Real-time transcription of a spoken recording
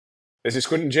This is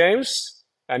Quinton James,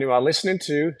 and you are listening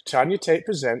to Tanya Tate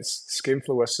Presents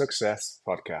Skinfluencer Success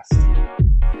podcast.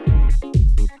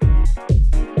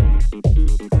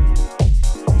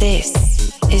 This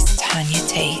is Tanya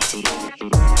Tate.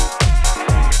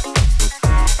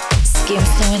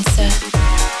 Skinfluencer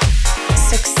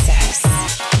Success.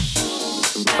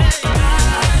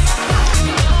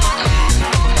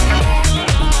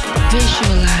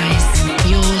 Visualize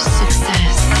your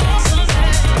success.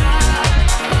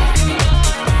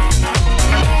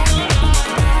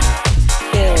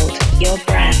 Build your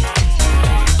brand.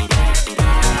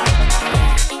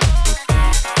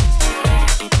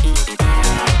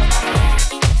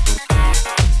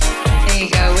 There you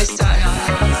go, we're starting on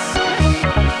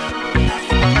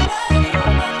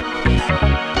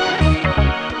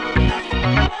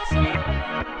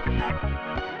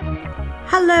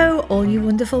Hello, all you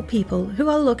wonderful people who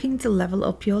are looking to level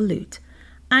up your loot.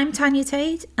 I'm Tanya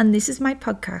Tate, and this is my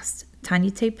podcast,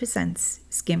 Tanya Tate Presents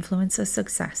Skinfluencer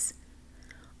Success.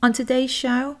 On today's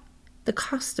show, the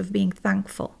cost of being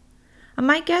thankful. And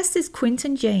my guest is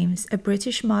Quinton James, a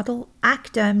British model,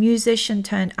 actor, musician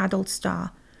turned adult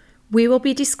star. We will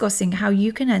be discussing how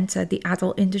you can enter the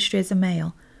adult industry as a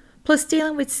male, plus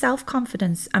dealing with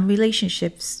self-confidence and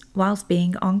relationships whilst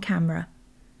being on camera.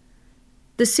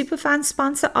 The superfan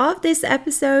sponsor of this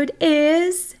episode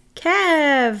is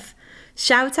Kev.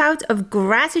 Shout out of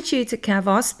gratitude to Kev,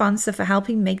 our sponsor, for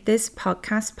helping make this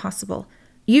podcast possible.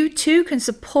 You too can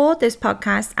support this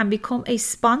podcast and become a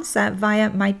sponsor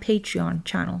via my Patreon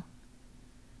channel.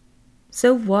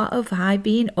 So what have I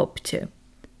been up to?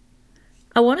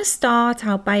 I want to start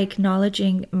out by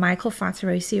acknowledging Michael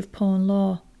Fatterosi of Porn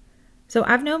Law. So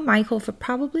I've known Michael for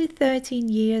probably 13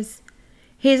 years.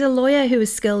 He is a lawyer who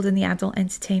is skilled in the adult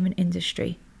entertainment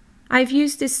industry. I've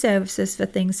used his services for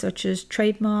things such as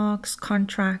trademarks,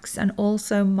 contracts, and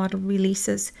also model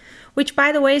releases, which,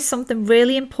 by the way, is something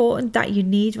really important that you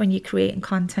need when you're creating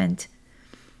content.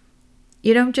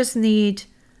 You don't just need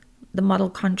the model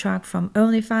contract from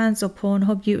OnlyFans or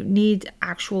Pornhub, you need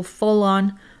actual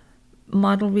full-on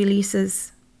model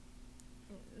releases.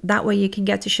 That way you can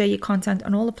get to share your content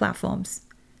on all the platforms.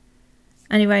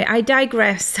 Anyway, I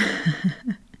digress.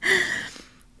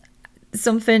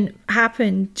 Something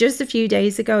happened just a few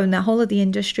days ago, and the whole of the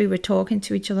industry were talking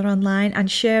to each other online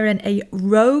and sharing a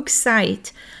rogue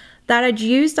site that had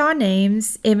used our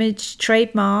names, image,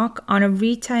 trademark on a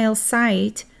retail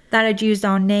site, that had used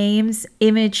our names,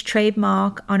 image,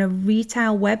 trademark on a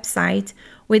retail website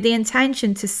with the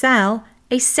intention to sell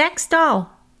a sex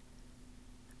doll.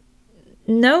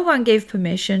 No one gave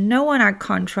permission, no one had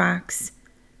contracts.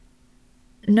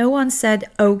 No one said,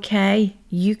 okay,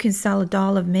 you can sell a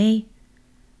doll of me.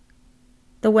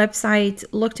 The website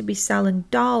looked to be selling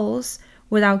dolls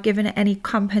without giving any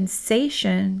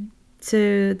compensation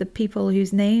to the people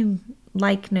whose name,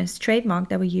 likeness, trademark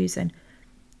they were using.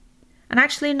 And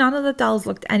actually, none of the dolls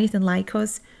looked anything like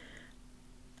us.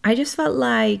 I just felt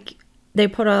like they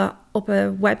put up a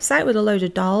website with a load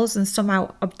of dolls and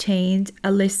somehow obtained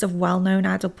a list of well-known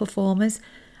adult performers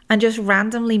and just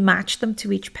randomly matched them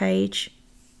to each page.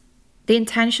 The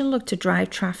intention looked to drive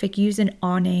traffic using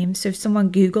our names. So if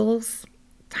someone Googles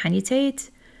Tanya Tate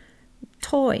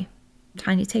toy,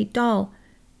 Tanya Tate doll,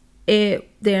 their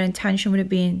intention would have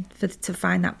been to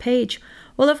find that page.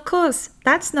 Well, of course,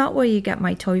 that's not where you get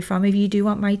my toy from. If you do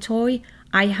want my toy,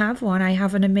 I have one. I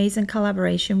have an amazing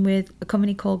collaboration with a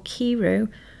company called Kiru,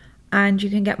 and you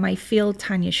can get my Feel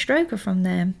Tanya Stroker from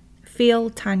them,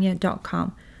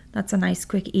 feeltanya.com. That's a nice,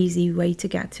 quick, easy way to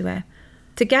get to it.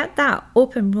 To get that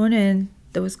up and running,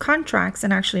 there was contracts,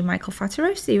 and actually Michael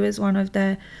Fatterosi was one of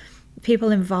the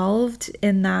people involved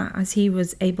in that, as he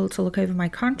was able to look over my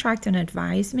contract and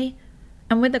advise me.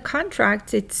 And with the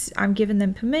contract, I'm giving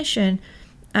them permission,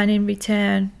 and in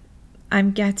return,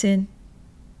 I'm getting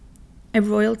a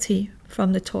royalty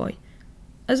from the toy,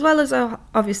 as well as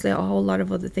obviously a whole lot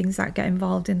of other things that get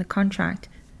involved in the contract.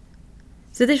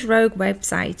 So this rogue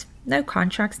website, no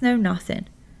contracts, no nothing.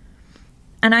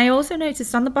 And I also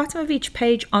noticed on the bottom of each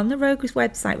page on the Rogue's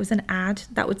website was an ad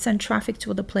that would send traffic to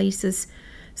other places.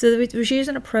 So it was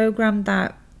using a program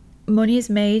that money is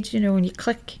made, when you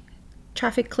click,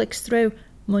 traffic clicks through,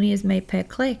 money is made per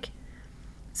click.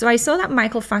 So I saw that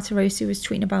Michael Fatterosi was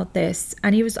tweeting about this,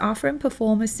 and he was offering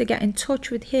performers to get in touch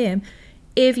with him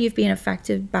if you've been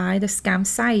affected by the scam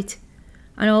site.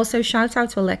 And also shout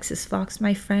out to Alexis Fox,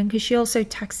 my friend, because she also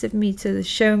texted me to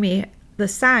show me the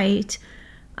site.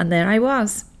 And there I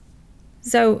was.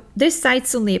 So this site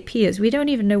suddenly appears. We don't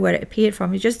even know where it appeared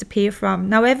from. It just appeared from.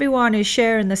 Now everyone is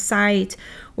sharing the site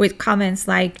with comments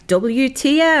like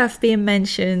WTF being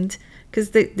mentioned, because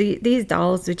these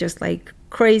dolls are just like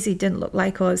crazy didn't look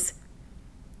like us.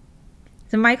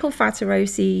 So Michael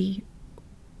Fatterosi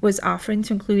was offering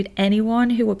to include anyone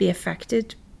who would be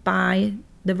affected by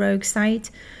the rogue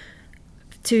site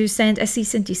to send a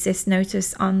cease and desist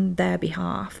notice on their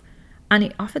behalf. And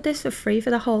he offered this for free for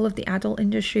the whole of the adult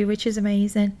industry, which is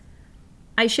amazing.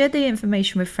 I shared the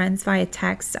information with friends via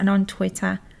text and on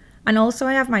Twitter. And also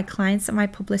I have my clients at my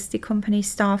publicity company,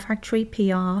 Star Factory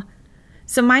PR.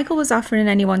 So Michael was offering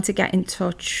anyone to get in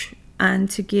touch and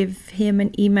to give him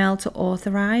an email to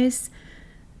authorize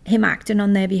him acting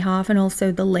on their behalf, and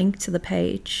also the link to the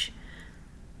page.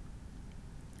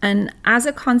 And as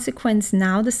a consequence,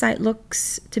 now the site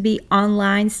looks to be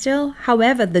online still.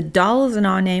 However, the dolls in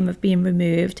our name have been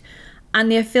removed,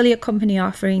 and the affiliate company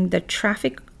offering the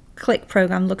traffic click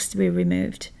program looks to be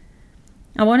removed.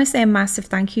 I want to say a massive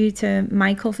thank you to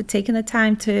Michael for taking the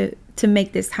time to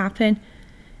make this happen.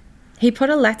 He put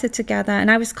a letter together,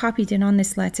 and I was copied in on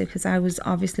this letter because I was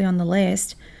obviously on the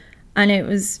list. And it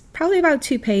was probably about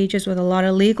 2 pages with a lot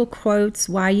of legal quotes,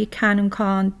 why you can and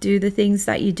can't do the things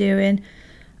that you're doing.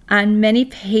 And many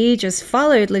pages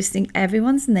followed listing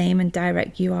everyone's name and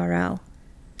direct URL.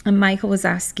 And Michael was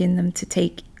asking them to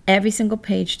take every single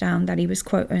page down that he was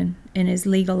quoting in his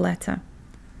legal letter.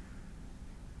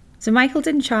 So Michael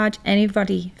didn't charge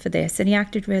anybody for this, and he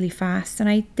acted really fast. And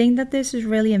I think that this is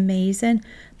really amazing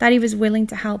that he was willing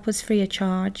to help us free of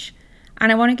charge. And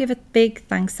I want to give a big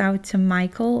thanks out to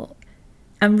Michael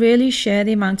and really share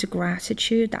the amount of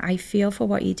gratitude that I feel for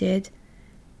what he did.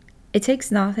 It takes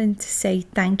nothing to say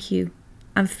thank you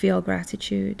and feel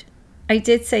gratitude. I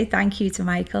did say thank you to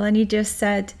Michael, and he just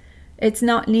said, it's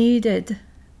not needed.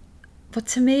 But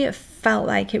to me, it felt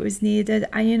like it was needed.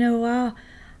 And you know what?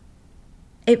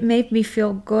 It made me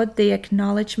feel good, the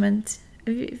acknowledgement.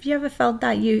 Have you ever felt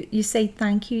that you say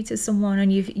thank you to someone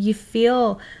and you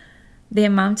feel the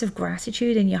amount of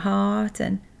gratitude in your heart,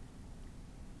 and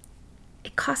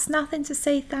it costs nothing to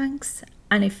say thanks,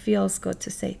 and it feels good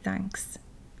to say thanks.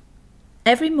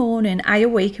 Every morning I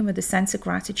awaken with a sense of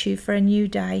gratitude for a new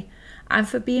day and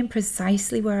for being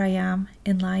precisely where I am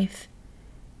in life.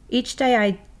 Each day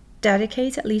I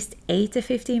dedicate at least 8 to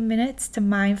 15 minutes to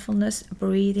mindfulness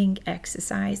breathing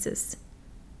exercises.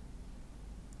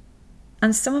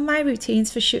 And some of my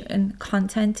routines for shooting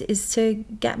content is to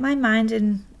get my mind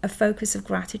in a focus of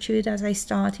gratitude as I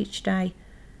start each day.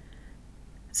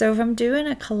 So if I'm shooting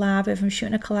a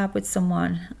collab with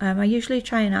someone, I usually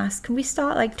try and ask, can we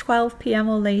start like 12 p.m.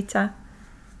 or later?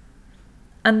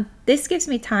 And this gives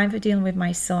me time for dealing with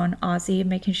my son, Ozzy, and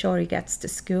making sure he gets to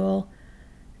school.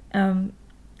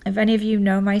 If any of you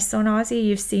know my son, Ozzy,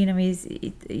 you've seen him.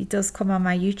 He does come on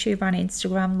my YouTube and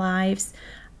Instagram lives,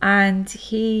 and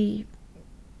he's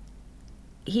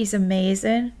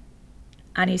amazing,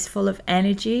 and he's full of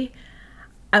energy.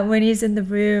 And when he's in the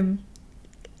room,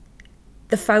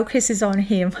 the focus is on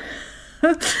him.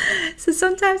 So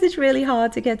sometimes it's really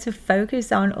hard to get to focus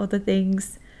on other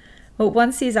things. But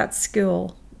once he's at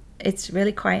school, it's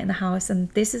really quiet in the house, and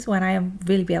this is when I am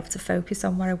really be able to focus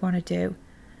on what I want to do.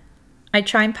 I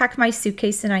try and pack my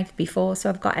suitcase the night before, so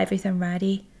I've got everything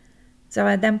ready. So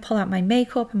I then pull out my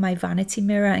makeup and my vanity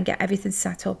mirror and get everything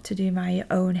set up to do my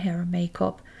own hair and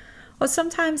makeup. Or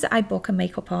sometimes I book a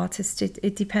makeup artist.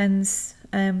 It depends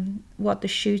what the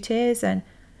shoot is and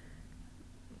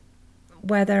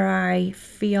whether I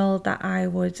feel that I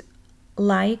would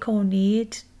like or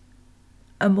need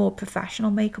a more professional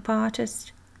makeup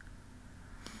artist.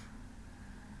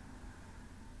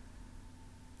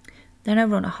 Then I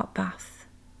run a hot bath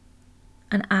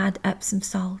and add Epsom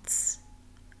salts.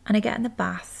 And I get in the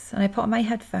bath and I put on my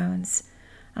headphones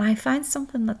and I find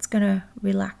something that's going to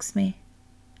relax me.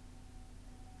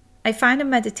 I find a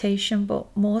meditation,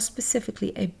 but more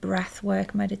specifically a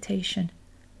breathwork meditation.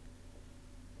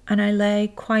 And I lay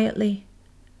quietly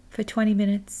for 20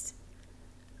 minutes,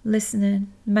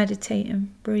 listening,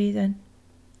 meditating, breathing.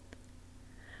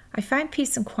 I find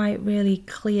peace and quiet really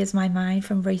clears my mind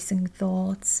from racing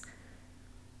thoughts.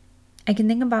 I can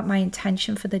think about my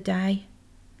intention for the day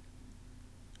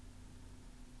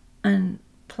and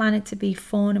plan it to be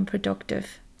fun and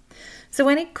productive. So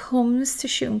when it comes to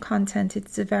shooting content,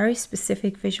 it's a very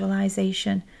specific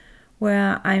visualization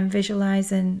where I'm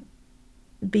visualizing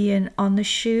being on the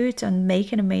shoot and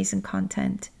making amazing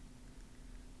content.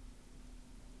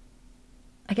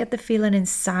 I get the feeling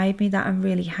inside me that I'm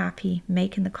really happy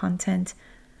making the content.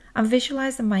 I'm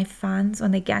visualizing my fans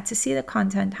when they get to see the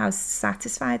content, how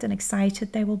satisfied and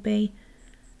excited they will be.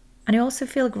 And I also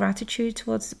feel gratitude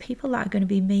towards the people that are going to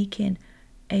be making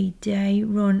a day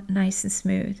run nice and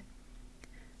smooth.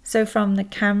 So from the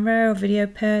camera or video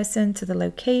person to the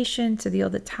location to the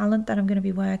other talent that I'm going to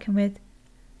be working with.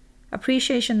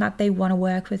 appreciation that they want to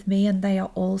work with me and they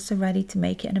are also ready to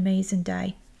make it an amazing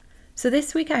day. So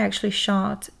this week I actually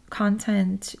shot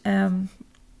content and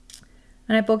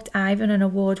I booked Ivan, an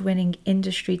award-winning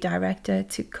industry director,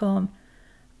 to come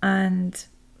and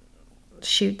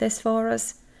shoot this for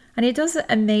us. And he does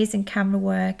amazing camera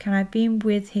work, and I've been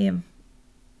with him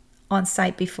on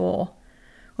site before.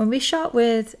 When we shot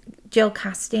with Jill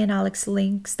Cassidy and Alex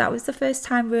Lynx, that was the first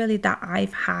time really that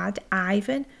I've had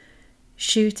Ivan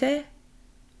shoot it,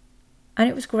 and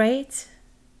it was great.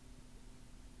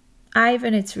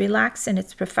 Ivan, it's relaxing,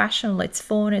 it's professional, it's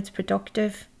fun, it's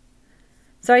productive.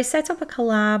 So I set up a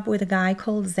collab with a guy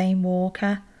called Zane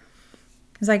Walker,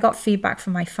 because I got feedback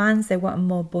from my fans. They wanted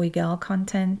more boy-girl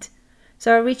content.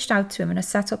 So I reached out to him and I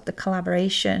set up the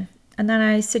collaboration. And then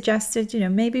I suggested,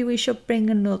 maybe we should bring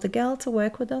another girl to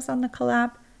work with us on the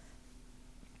collab.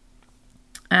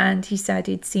 And he said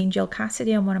he'd seen Jill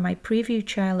Cassidy on one of my preview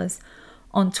trailers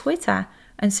on Twitter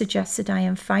and suggested I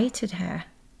invited her.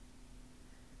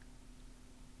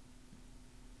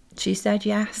 She said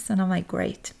yes, and I'm like,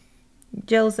 great.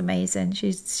 Jill's amazing.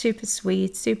 She's super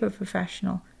sweet, super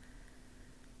professional.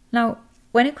 Now,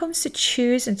 when it comes to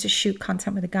choosing to shoot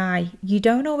content with a guy, you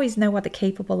don't always know what they're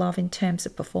capable of in terms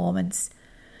of performance.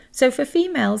 So for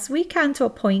females, we can to a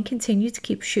point continue to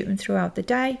keep shooting throughout the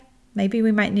day. Maybe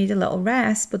we might need a little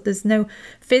rest, but there's no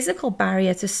physical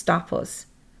barrier to stop us.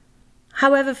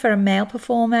 However, for a male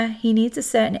performer, he needs a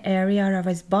certain area of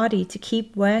his body to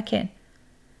keep working.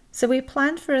 So we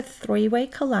planned for a 3-way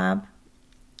collab.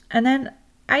 And then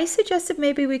I suggested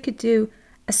maybe we could do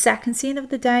a second scene of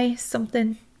the day,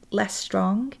 something less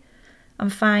strong,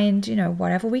 and find,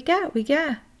 whatever we get, we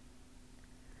get.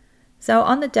 So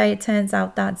on the day, it turns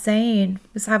out that Zane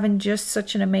was having just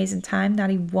such an amazing time that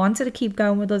he wanted to keep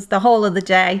going with us the whole of the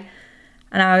day.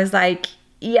 And I was like,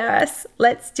 yes,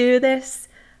 let's do this.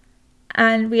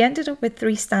 And we ended up with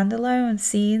 3 standalone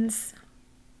scenes,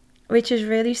 which is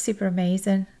really super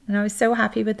amazing. And I was so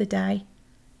happy with the day.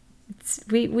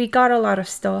 We got a lot of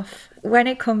stuff. When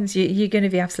it comes, you're going to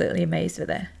be absolutely amazed with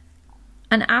it.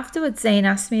 And afterwards, Zane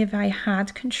asked me if I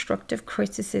had constructive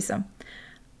criticism.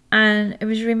 And it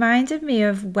was reminded me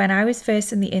of when I was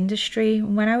first in the industry,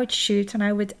 when I would shoot and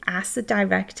I would ask the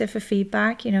director for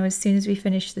feedback, as soon as we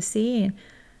finished the scene,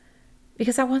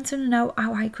 because I wanted to know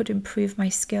how I could improve my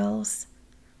skills.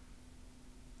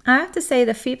 I have to say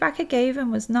the feedback I gave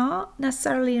him was not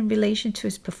necessarily in relation to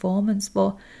his performance,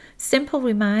 but simple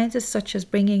reminders such as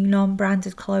bringing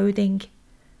non-branded clothing.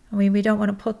 I mean, we don't want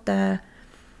to put the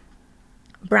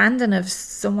branding of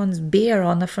someone's beer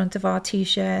on the front of our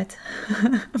t-shirt.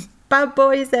 Bad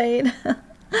boy, Zane.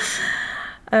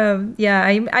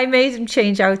 I made him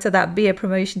change out to that beer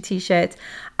promotion t-shirt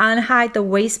and hide the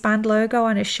waistband logo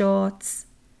on his shorts.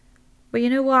 But you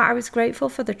know what? I was grateful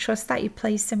for the trust that you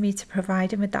placed in me to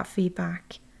provide him with that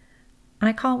feedback. And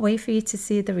I can't wait for you to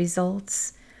see the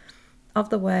results of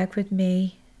the work with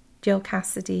me, Jill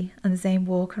Cassidy, and Zane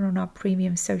Walker on our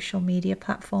premium social media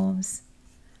platforms.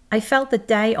 I felt the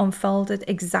day unfolded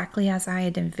exactly as I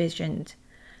had envisioned.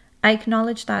 I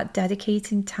acknowledge that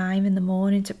dedicating time in the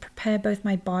morning to prepare both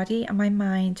my body and my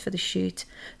mind for the shoot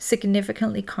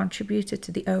significantly contributed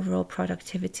to the overall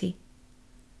productivity.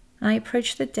 And I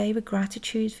approached the day with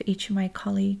gratitude for each of my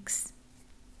colleagues.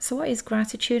 So what is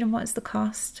gratitude and what is the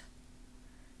cost?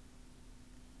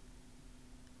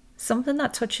 Something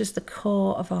that touches the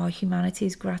core of our humanity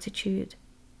is gratitude.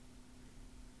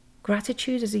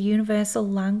 Gratitude is a universal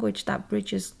language that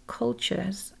bridges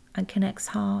cultures and connects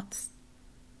hearts.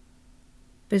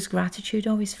 But is gratitude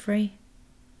always free?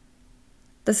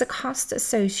 There's a cost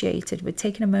associated with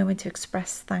taking a moment to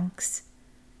express thanks.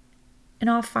 In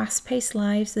our fast-paced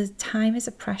lives, the time is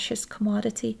a precious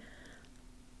commodity,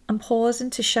 and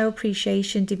pausing to show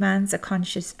appreciation demands a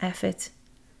conscious effort.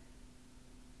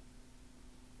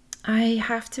 I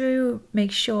have to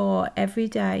make sure every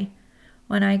day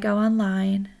when I go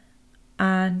online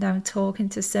and I'm talking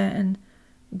to certain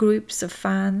groups of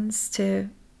fans to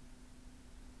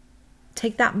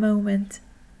take that moment.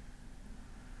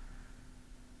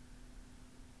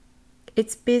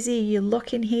 It's busy, you're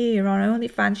looking here, you're on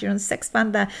OnlyFans, you're on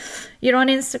SexPander, you're on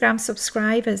Instagram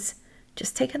subscribers.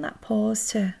 Just taking that pause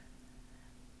to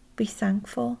be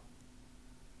thankful.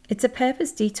 It's a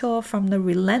purpose detour from the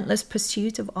relentless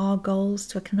pursuit of our goals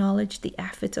to acknowledge the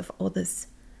effort of others.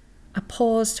 A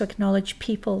pause to acknowledge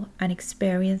people and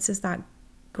experiences that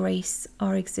grace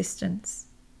our existence.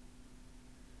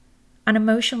 And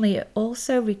emotionally, it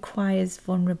also requires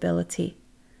vulnerability.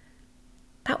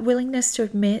 That willingness to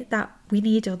admit that we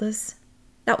need others,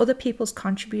 that other people's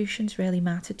contributions really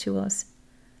matter to us.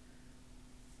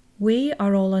 We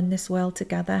are all in this world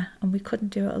together and we couldn't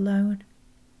do it alone.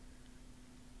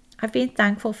 I've been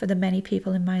thankful for the many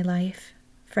people in my life,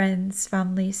 friends,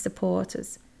 family,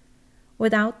 supporters.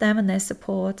 Without them and their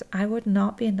support, I would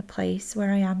not be in the place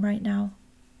where I am right now.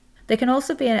 There can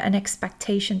also be an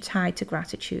expectation tied to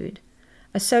gratitude,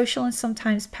 a social and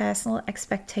sometimes personal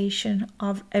expectation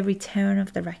of a return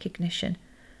of the recognition.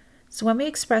 So when we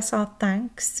express our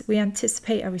thanks, we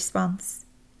anticipate a response,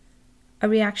 a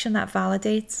reaction that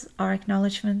validates our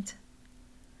acknowledgement.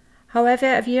 However,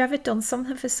 have you ever done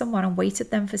something for someone and waited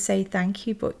them to say thank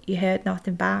you, but you heard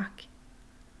nothing back?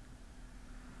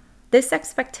 This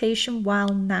expectation, while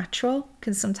natural,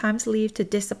 can sometimes lead to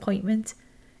disappointment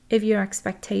if your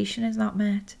expectation is not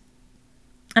met.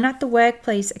 And at the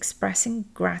workplace, expressing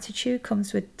gratitude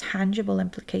comes with tangible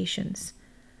implications.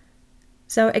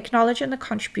 So acknowledging the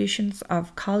contributions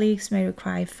of colleagues may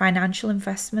require financial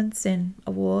investments in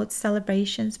awards,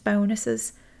 celebrations,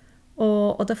 bonuses,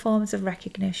 or other forms of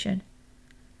recognition.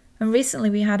 And recently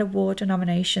we had award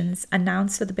nominations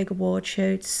announced for the big award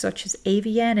shows such as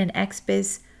AVN and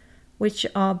XBiz, which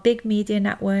are big media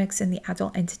networks in the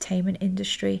adult entertainment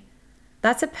industry.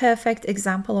 That's a perfect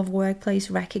example of workplace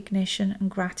recognition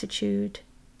and gratitude.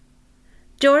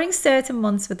 During certain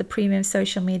months with the premium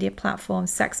social media platform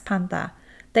SextPanther,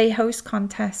 they host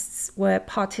contests where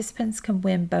participants can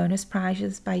win bonus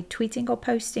prizes by tweeting or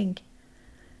posting.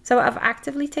 So I've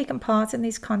actively taken part in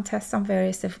these contests on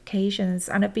various occasions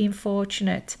and have been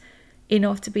fortunate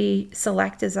enough to be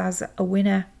selected as a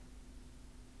winner.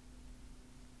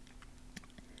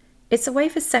 It's a way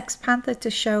for SextPanther to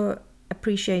show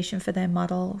appreciation for their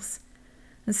models.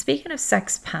 And speaking of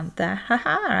SextPanther,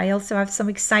 I also have some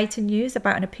exciting news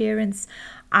about an appearance.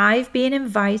 I've been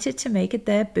invited to make it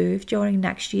their booth during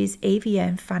next year's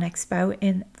AVN Fan Expo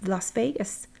in Las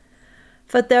Vegas.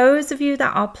 For those of you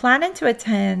that are planning to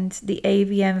attend the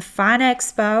AVN Fan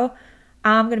Expo,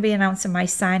 I'm going to be announcing my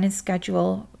sign-in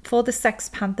schedule for the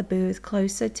SextPanther booth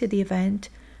closer to the event,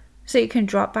 so you can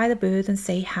drop by the booth and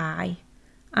say hi.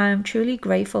 I'm truly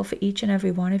grateful for each and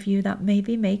every one of you that may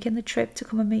be making the trip to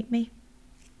come and meet me.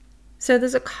 So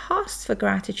there's a cost for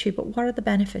gratitude, but what are the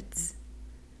benefits?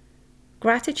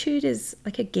 Gratitude is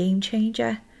like a game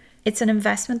changer. It's an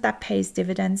investment that pays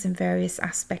dividends in various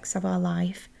aspects of our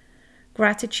life.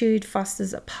 Gratitude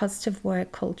fosters a positive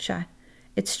work culture.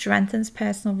 It strengthens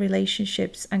personal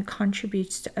relationships and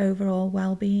contributes to overall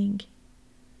well-being.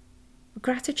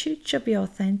 Gratitude should be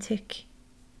authentic.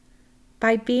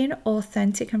 By being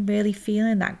authentic and really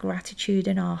feeling that gratitude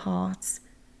in our hearts,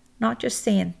 not just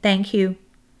saying thank you,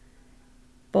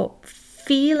 but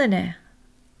feeling it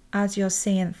as you're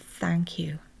saying thank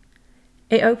you.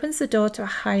 It opens the door to a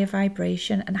higher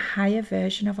vibration and higher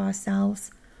version of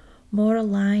ourselves, more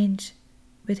aligned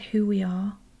with who we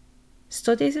are.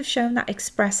 Studies have shown that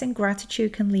expressing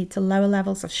gratitude can lead to lower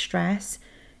levels of stress,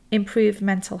 improved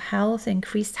mental health,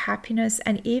 increased happiness,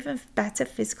 and even better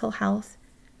physical health.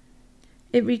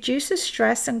 It reduces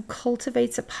stress and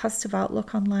cultivates a positive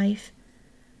outlook on life.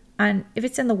 And if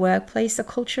it's in the workplace, a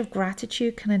culture of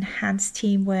gratitude can enhance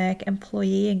teamwork,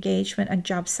 employee engagement, and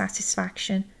job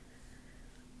satisfaction.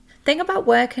 Think about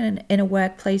working in a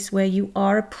workplace where you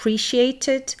are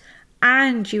appreciated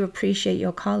and you appreciate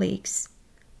your colleagues.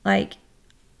 Like,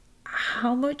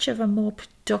 how much of a more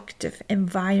productive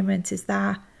environment is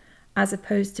that as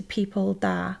opposed to people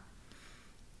that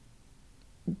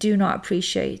do not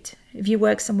appreciate? If you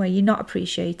work somewhere you're not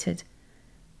appreciated,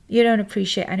 you don't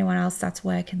appreciate anyone else that's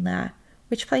working there,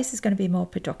 which place is going to be more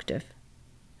productive?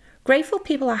 Grateful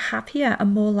people are happier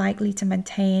and more likely to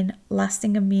maintain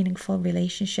lasting and meaningful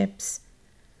relationships.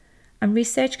 And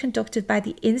research conducted by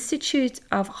the Institute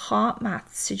of Heart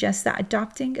Math suggests that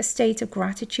adopting a state of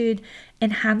gratitude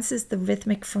enhances the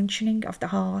rhythmic functioning of the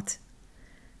heart.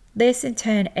 This in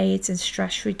turn aids in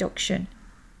stress reduction,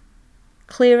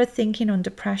 clearer thinking under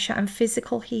pressure, and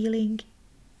physical healing.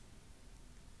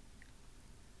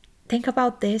 Think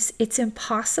about this. It's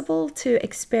impossible to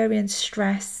experience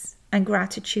stress and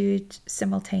gratitude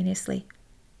simultaneously.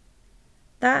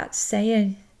 That's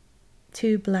saying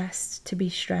too blessed to be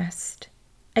stressed.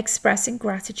 Expressing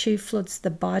gratitude floods the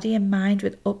body and mind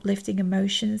with uplifting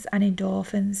emotions and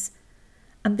endorphins.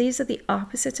 And these are the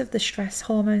opposite of the stress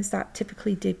hormones that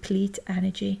typically deplete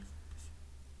energy.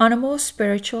 On a more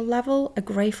spiritual level, a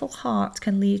grateful heart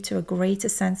can lead to a greater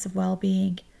sense of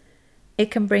well-being. It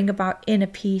can bring about inner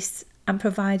peace and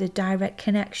provide a direct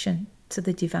connection to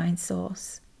the divine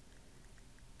source.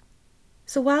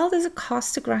 So while there's a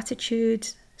cost to gratitude,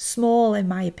 small in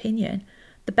my opinion,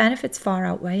 the benefits far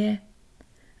outweigh it.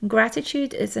 And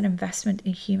gratitude is an investment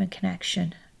in human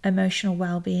connection, emotional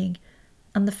well-being,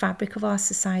 and the fabric of our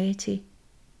society.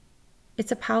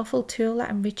 It's a powerful tool that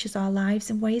enriches our lives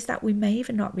in ways that we may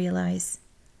even not realize.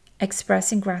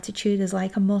 Expressing gratitude is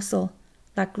like a muscle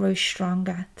that grows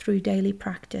stronger through daily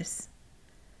practice.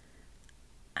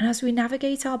 And as we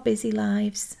navigate our busy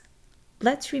lives,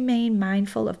 let's remain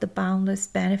mindful of the boundless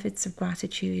benefits of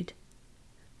gratitude.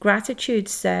 Gratitude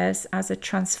serves as a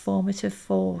transformative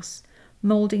force,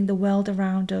 molding the world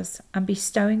around us and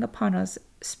bestowing upon us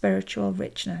spiritual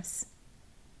richness.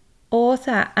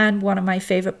 Author and one of my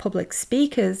favorite public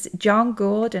speakers, John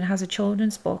Gordon, has a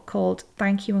children's book called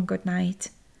Thank You and Good Night.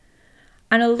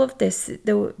 And I love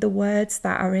the words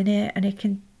that are in it, and it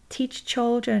can teach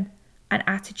children an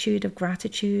attitude of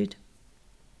gratitude.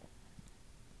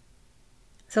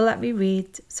 So let me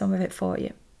read some of it for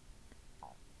you.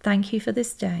 Thank you for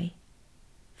this day.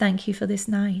 Thank you for this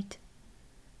night.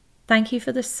 Thank you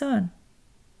for the sun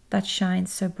that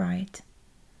shines so bright.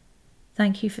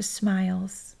 Thank you for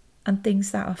smiles and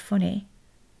things that are funny.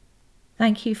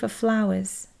 Thank you for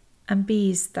flowers and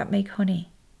bees that make honey.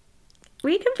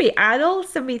 We can be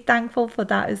adults and be thankful for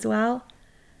that as well.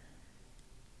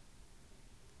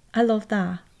 I love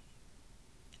that.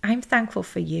 I'm thankful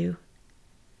for you.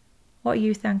 What are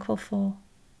you thankful for?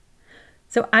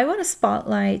 So I want to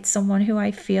spotlight someone who I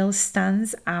feel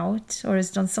stands out or has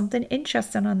done something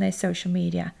interesting on their social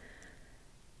media.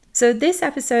 So this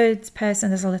episode's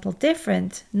person is a little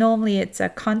different. Normally it's a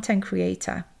content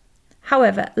creator.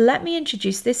 However, let me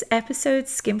introduce this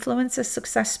episode's Skinfluencer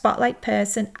Success Spotlight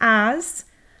person as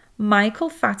Michael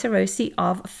Fatterosi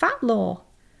of Fat Law.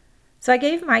 So I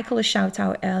gave Michael a shout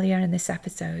out earlier in this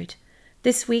episode.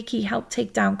 This week he helped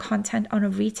take down content on a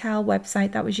retail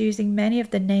website that was using many of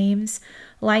the names,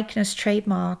 likeness,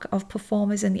 trademark of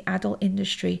performers in the adult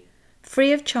industry.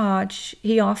 Free of charge,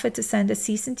 he offered to send a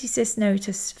cease and desist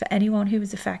notice for anyone who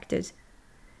was affected.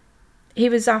 He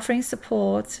was offering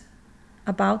support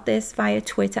about this via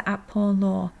Twitter at Porn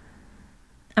Law.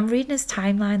 I'm reading his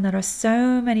timeline. There are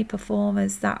so many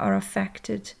performers that are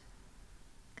affected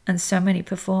and so many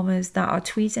performers that are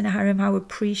tweeting at him how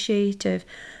appreciative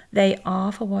they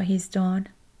are for what he's done.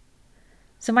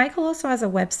 So Michael also has a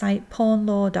website,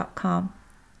 pornlaw.com,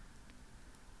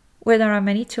 where there are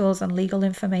many tools and legal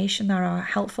information that are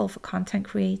helpful for content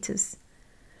creators.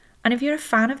 And if you're a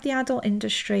fan of the adult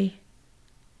industry,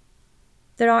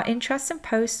 there are interesting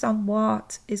posts on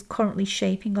what is currently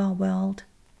shaping our world.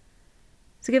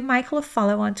 So give Michael a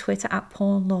follow on Twitter at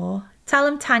Porn Law. Tell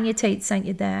him Tanya Tate sent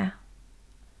you there.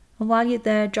 And while you're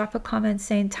there, drop a comment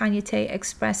saying Tanya Tate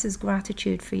expresses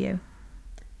gratitude for you.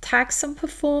 Tag some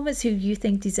performers who you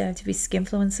think deserve to be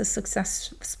Skinfluencer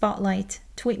Success Spotlight.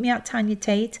 Tweet me at Tanya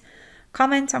Tate.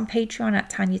 Comment on Patreon at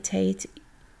Tanya Tate.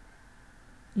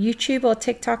 YouTube or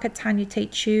TikTok at Tanya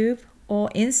Tate Tube. Or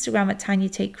Instagram at Tanya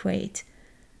Tate Create.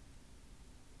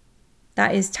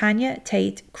 That is Tanya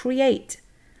Tate Create.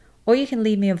 Or you can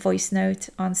leave me a voice note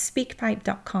on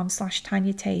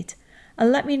speakpipe.com/Tanya Tate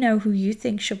and let me know who you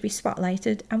think should be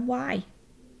spotlighted and why.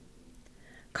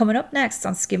 Coming up next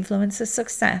on Skinfluencer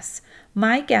Success,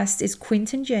 my guest is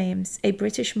Quinton James, a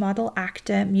British model,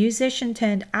 actor, musician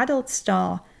turned adult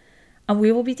star, and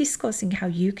we will be discussing how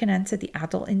you can enter the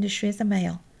adult industry as a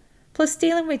male, plus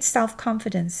dealing with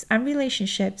self-confidence and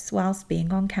relationships whilst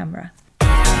being on camera.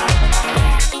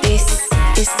 This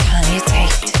is Tanya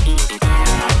Tate.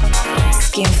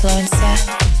 Skinfluencer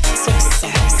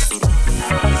Success.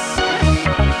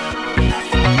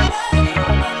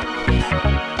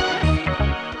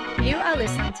 You are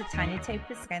listening to Tanya Tate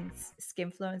Presents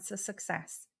Skinfluencer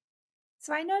Success.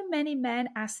 So I know many men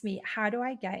ask me, how do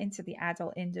I get into the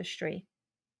adult industry?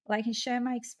 Well, I can share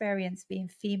my experience being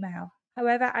female.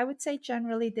 However, I would say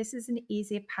generally this is an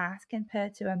easier path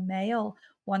compared to a male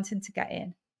wanting to get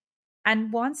in.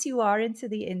 And once you are into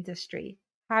the industry,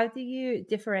 how do you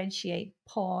differentiate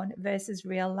porn versus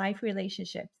real life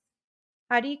relationships?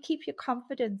 How do you keep your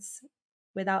confidence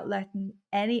without letting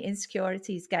any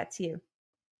insecurities get to you?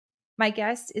 My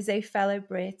guest is a fellow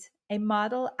Brit, a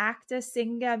model, actor,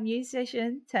 singer,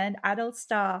 musician turned adult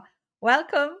star.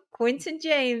 Welcome, Quinton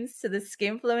James, to the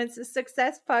Skinfluencer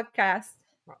Success podcast.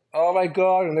 Oh my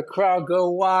God, and the crowd go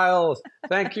wild.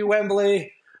 Thank you,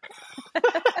 Wembley.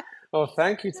 Oh,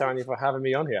 thank you, Tanya, for having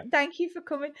me on here. Thank you for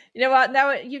coming. You know what?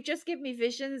 Now you've just given me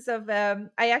visions of. I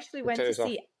actually went to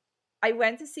see. I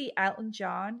went to see Elton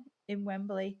John in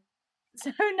Wembley.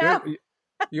 So now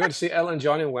you went to see Elton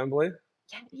John in Wembley?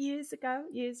 Yeah, years ago.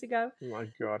 Oh my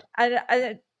God.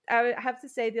 I have to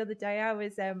say, the other day I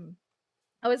was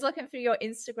looking through your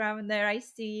Instagram, and there I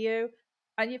see you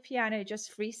on your piano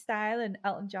just freestyling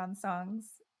Elton John songs,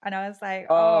 and I was like,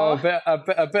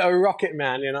 a bit of Rocket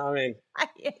Man, you know what I mean?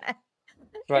 Yeah.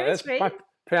 Right, It was great.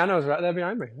 Piano's right there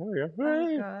behind me. There we go. Oh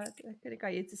Hey. God, I could have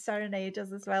got you to serenade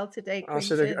us as well today, I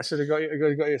should have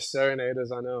Quinton. got you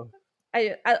serenaders. I know.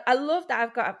 I love that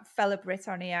I've got a fellow Brit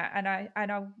on here, and I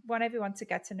want everyone to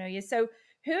get to know you. So,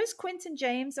 who's Quinton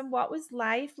James, and what was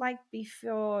life like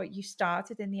before you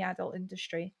started in the adult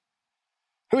industry?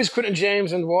 Who is Quinton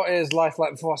James, and what is life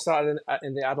like before I started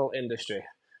in the adult industry?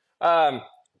 Um,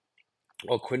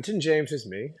 well, Quinton James is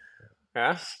me.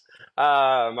 Yes.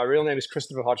 My real name is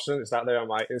Christopher Hodgson. It's out there on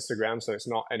my Instagram, so it's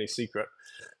not any secret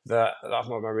that that's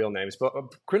one of my real names. But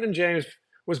Quinton James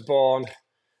was born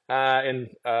in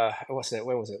what's it?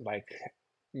 When was it? Like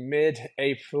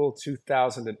mid-April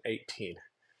 2018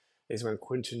 is when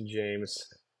Quinton James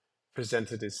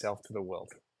presented himself to the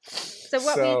world. So,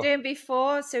 what were you So doing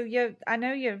before? So, I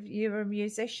know you're a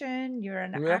musician, you're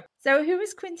an yeah. actor. So, who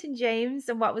was Quinton James,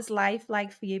 and what was life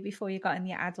like for you before you got in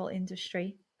the adult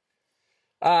industry?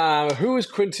 Who is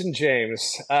Quinton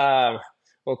James?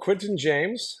 Well, Quinton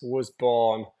James was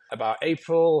born about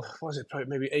April, what was it, probably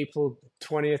maybe April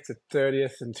 20th to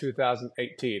 30th in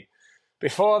 2018.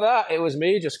 Before that, it was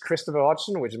me, just Christopher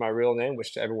Hodgson, which is my real name,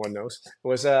 which everyone knows.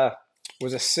 Was a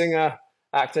singer,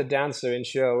 actor, dancer in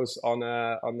shows on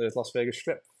the Las Vegas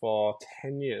Strip for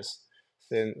 10 years,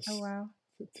 since Oh wow!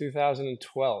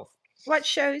 2012. What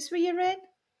shows were you in? I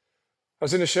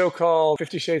was in a show called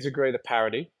 50 Shades of Grey, the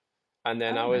parody. And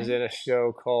then Oh I was nice. in a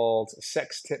show called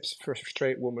Sex Tips for a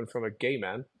Straight Woman from a Gay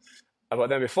Man. But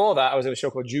then before that, I was in a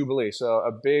show called Jubilee. So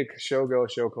a big showgirl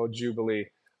show called Jubilee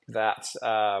that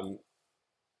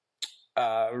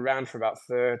ran for about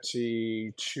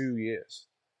 32 years.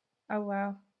 Oh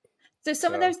wow! So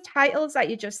some of So those titles that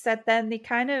you just said, then they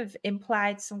kind of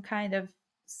implied some kind of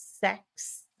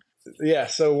sex. yeah,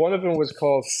 so one of them was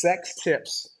called Sex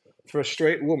Tips for a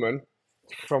Straight Woman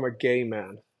from a Gay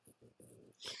Man.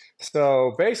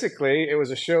 So basically, it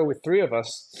was a show with three of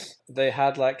us. They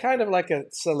had like kind of like a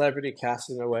celebrity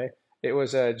cast in a way. It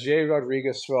was Jay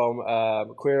Rodriguez from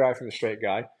Queer Eye from the Straight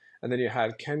Guy, and then you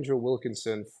had Kendra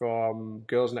Wilkinson from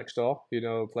Girls Next Door,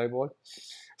 Playboy.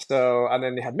 So and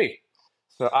then they had me.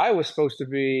 So I was supposed to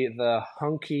be the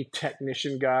hunky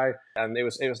technician guy, and it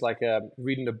was like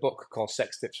reading a book called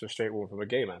Sex Tips for a Straight Woman from a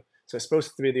Gay Man. So it's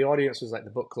supposed to be the audience was like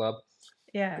the book club.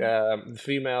 Yeah. The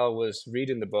female was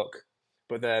reading the book,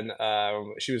 but then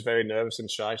she was very nervous and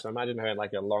shy. So imagine her in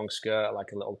like a long skirt,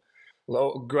 like a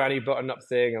little granny button-up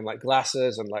thing, and like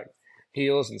glasses and like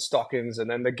heels and stockings.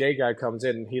 And then the gay guy comes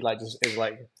in, and he like just is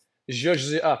like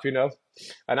judges it up,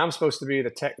 And I'm supposed to be the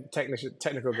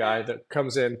technical guy that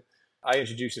comes in. I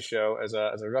introduced the show as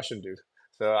a Russian dude,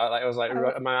 so I was like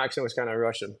my accent was kind of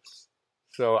Russian.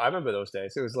 So I remember those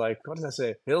days. It was like, what did I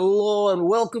say? Hello and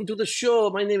welcome to the show.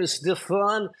 My name is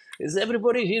Stefan. Is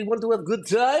everybody here want to have a good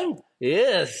time?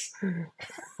 Yes.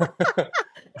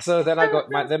 So then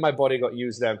my body got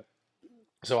used then.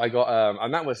 So I got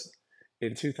and that was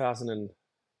in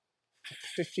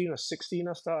 2015 or 16.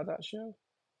 I started that show.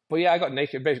 But yeah, I got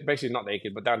naked, basically not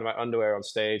naked, but down to my underwear on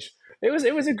stage. It was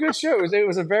a good show. It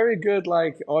was a very good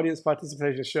like audience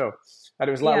participation show, and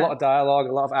it was like a lot of dialogue,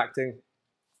 a lot of acting.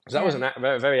 So that was a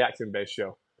very, very acting-based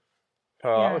show.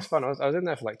 Oh, that was fun. I was in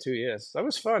there for like 2 years. That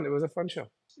was fun. It was a fun show.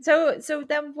 So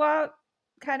then what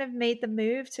kind of made the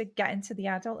move to get into the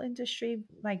adult industry?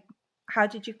 Like, how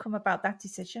did you come about that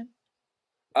decision?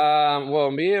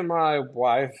 Well, me and my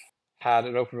wife had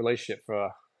an open relationship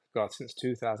since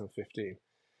 2015.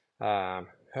 Her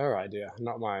idea,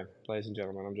 not mine, ladies and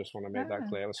gentlemen. I just want to make that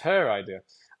clear. It was her idea.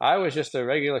 I was just a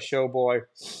regular show boy.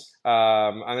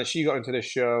 And then she got into this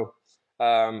show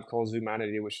called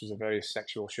Zoomanity, which was a very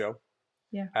sexual show.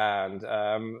 Yeah. And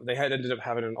they had ended up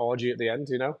having an orgy at the end,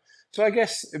 So I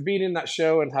guess being in that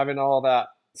show and having all that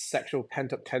sexual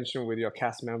pent-up tension with your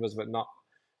cast members, but not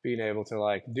being able to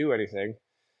like do anything,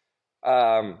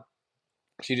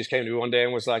 she just came to me one day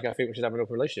and was like, I think we should have an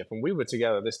open relationship. And we were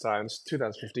together this time, it's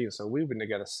 2015, so we've been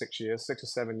together 6 years, 6 or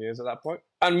 7 years at that point.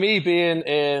 And me being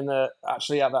in,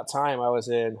 actually at that time, I was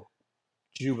in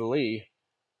Jubilee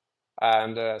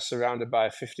and surrounded by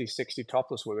 50, 60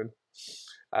 topless women.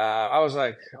 I was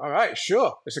like, all right,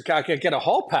 sure. I could get a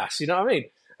hall pass, you know what I mean?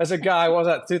 As a guy, what was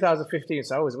that, 2015,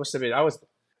 so I was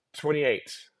 28.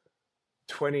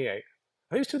 I think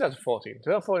it was 2014.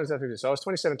 2014, 2015, so I was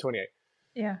 27, 28.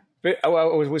 Yeah. But I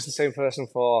was the same person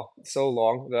for so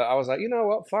long that I was like, you know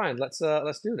what, fine, let's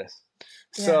do this.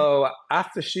 Yeah. So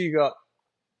after she got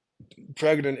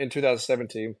pregnant in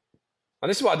 2017, and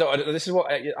this is what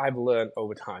I've learned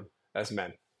over time as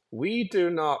men. We do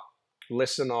not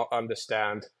listen or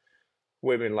understand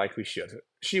women like we should.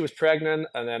 She was pregnant,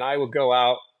 and then I would go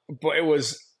out, but it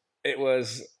was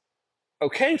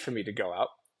okay for me to go out,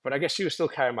 but I guess she was still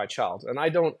carrying my child, and I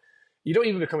don't you don't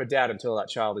even become a dad until that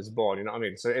child is born. You know what I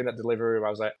mean? So in that delivery room, I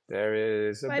was like, there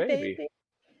is a My baby. baby.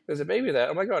 There's a baby there.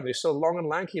 Oh my God, he's so long and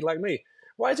lanky like me.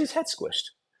 Why is his head squished?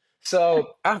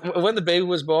 So when the baby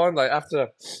was born, like after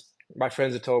my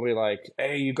friends had told me like,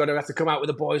 hey, you're gonna have to come out with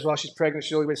the boys while she's pregnant.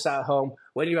 She's only been sat at home.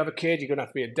 When you have a kid, you're gonna have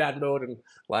to be a dad mode and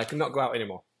like not go out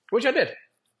anymore. Which I did.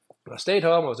 I stayed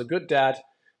home. I was a good dad,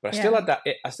 but I still Yeah. had that.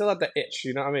 I still had that itch.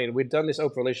 You know what I mean? We'd done this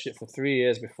open relationship for 3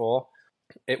 years before.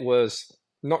 It was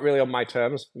not really on my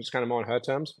terms. It was kind of more on her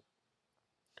terms,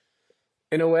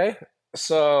 in a way.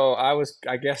 So I was,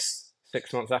 I guess,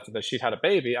 6 months after that she'd had a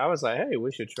baby. I was like, hey,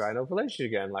 we should try an open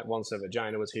relationship again. Like once her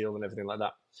vagina was healed and everything like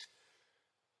that.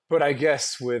 But I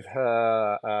guess with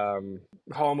her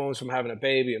hormones from having a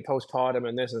baby and postpartum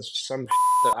and this and some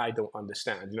that I don't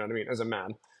understand, you know what I mean, as a man.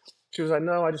 She was like,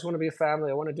 no, I just want to be a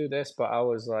family. I want to do this. But I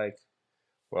was like,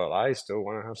 well, I still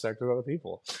want to have sex with other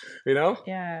people, you know?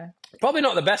 Yeah. Probably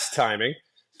not the best timing.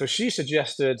 So she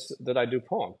suggested that I do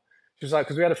porn. She was like,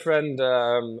 because we had a friend,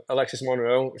 Alexis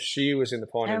Monroe. She was in the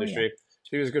porn Oh, industry.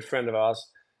 She was a good friend of ours.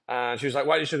 And she was like,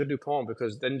 why don't you do porn?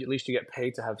 Because then at least you get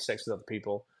paid to have sex with other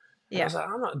people. And I yeah. was like,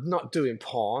 I'm not doing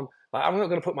porn. Like, I'm not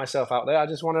going to put myself out there. I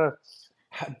just want to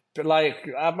like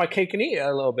have my cake and eat it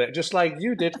a little bit, just like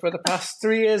you did for the past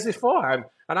 3 years beforehand.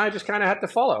 And I just kind of had to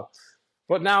follow.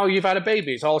 But now you've had a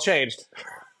baby. It's all changed.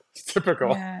 Typical.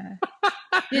 Yeah.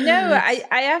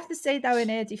 I have to say though, in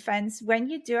her defense, when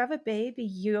you do have a baby,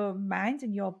 your mind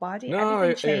and your body, No,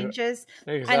 everything changes.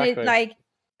 And it exactly. like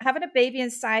having a baby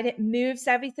inside it moves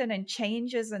everything and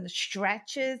changes and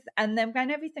stretches. And then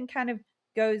when everything kind of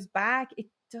goes back, it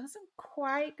doesn't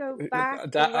quite go back the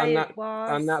That way it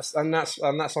was.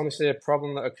 that's honestly a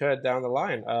problem that occurred down the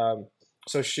line.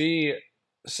 So she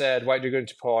said, "Why do you go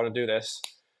into porn and do this?"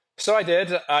 So I did.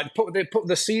 They put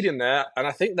the seed in there, and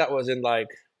I think that was in like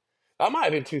that might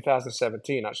have been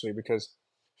 2017 actually, because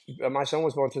my son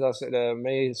was born 2000,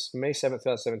 May 7th,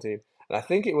 2017, and I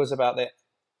think it was about the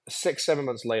 6 7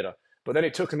 months later. But then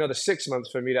it took another 6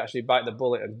 months for me to actually bite the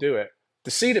bullet and do it.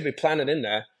 The seed had been planted in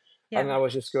there, Yeah. and I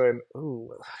was just going,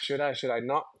 "Ooh, should I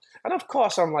not?" And of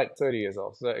course, I'm like 30 years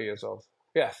old, 30 years old.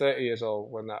 Yeah, 30 years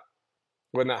old when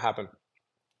that happened.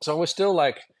 So I was still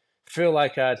like, feel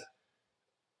like I'd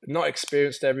not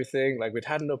experienced everything. Like we'd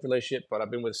had an open relationship, but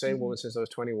I've been with the same woman since I was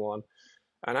 21.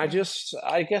 And I guess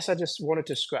I just wanted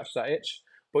to scratch that itch.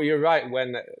 But you're right,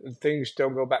 when things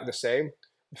don't go back the same.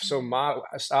 So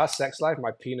our sex life,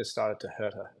 my penis started to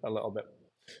hurt her a little bit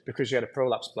because she had a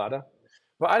prolapsed bladder.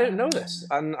 But I didn't know this,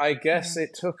 and I guess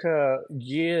it took her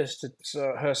years to.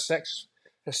 So her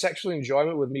sexual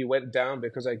enjoyment with me went down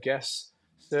because I guess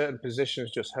certain positions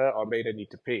just hurt or made her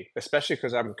need to pee, especially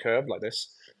because I'm curved like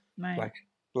this, Right.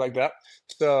 like that.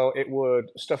 So it would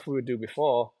stuff we would do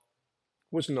before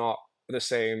was not the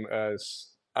same as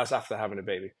after having a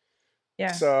baby.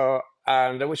 Yeah. So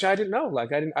and which I didn't know.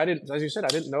 Like I didn't, as you said, I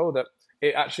didn't know that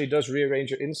it actually does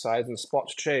rearrange your insides and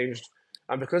spots changed.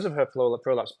 And because of her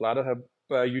prolapsed bladder,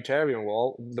 her uterine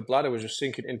wall, the bladder was just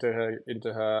sinking into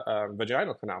her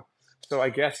vaginal canal. So I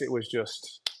guess it was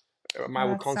just I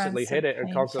would That constantly sounds so hit it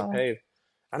and constant painful. pain.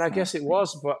 And I guess Sounds it painful.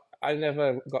 was, but I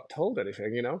never got told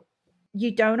anything. You know?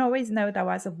 You don't always know though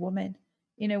as a woman,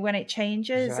 when it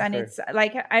changes. And Exactly. it's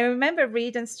like I remember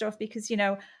reading stuff because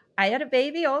I had a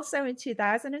baby also in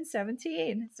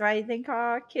 2017, so I think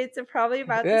our kids are probably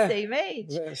about the Yeah. same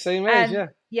age. Same age. And Yeah.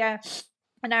 yeah,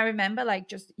 and I remember like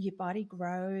just your body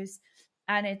grows,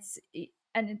 and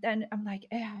and then I'm like,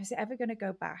 is it ever going to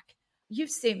go back? You've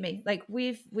seen me, like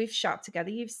we've shopped together.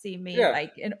 You've seen me Yeah.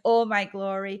 like in all my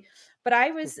glory. But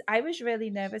I was really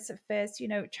nervous at first,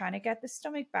 trying to get the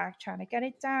stomach back, trying to get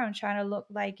it down, trying to look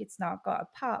like it's not got a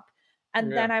pop. And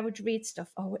Yeah. then I would read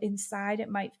stuff, oh, inside it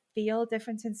might feel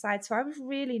different inside. So I was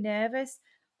really nervous.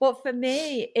 But for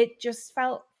me, it just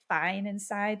felt fine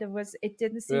inside. It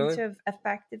didn't seem Really? to have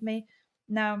affected me.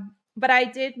 No. But I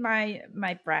did my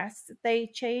breasts, they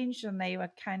changed, and they were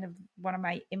kind of, one of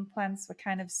my implants were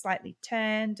kind of slightly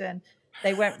turned, and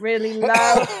they went really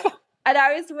low. And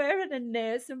I was wearing a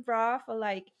nursing bra for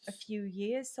like a few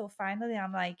years. So finally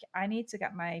I'm like, I need to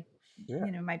get my,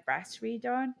 Yeah. my breast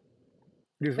redone,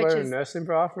 You was which wearing a is, nursing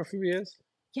bra for a few years?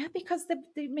 yeah, because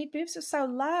my boobs are so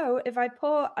low. If I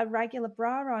put a regular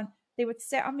bra on, they would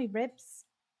sit on my ribs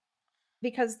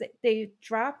because they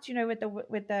dropped,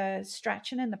 with the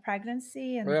stretching and the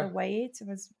pregnancy and the Yeah. weight. It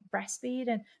was breastfeed,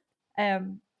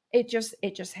 and it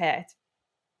just hurt.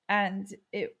 And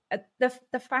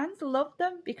the fans loved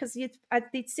them because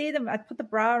they'd see them. I'd put the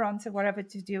bra on to whatever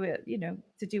to do it,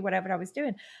 to do whatever I was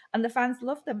doing, and the fans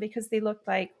loved them because they looked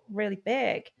like really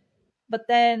big. But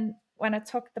then when I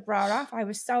took the bra off, I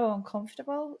was so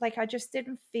uncomfortable. Like I just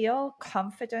didn't feel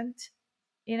confident,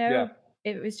 you Yeah. know?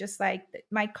 It was just like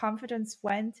my confidence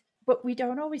went, but we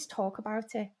don't always talk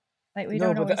about it. Like we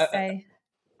No, don't but always say,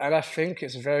 and I think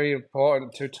it's very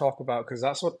important to talk about because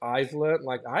that's what I've learned.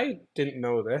 Like, I didn't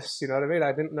know this, you know what I mean?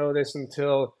 I didn't know this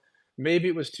until maybe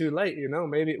it was too late, you know?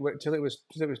 Maybe till it was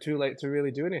too late to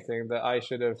really do anything. That I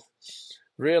should have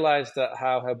realized that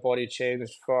how her body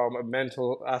changed from a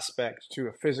mental aspect to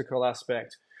a physical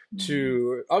aspect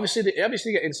to obviously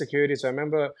get insecurities. I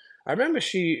remember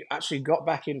she actually got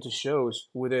back into shows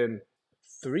within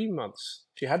 3 months.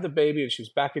 She had the baby and she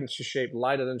was back into shape,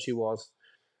 lighter than she was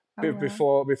oh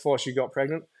well, before she got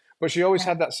pregnant. But she always yeah,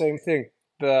 had that same thing.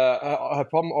 Her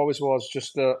problem always was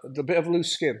just the bit of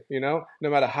loose skin, you know. No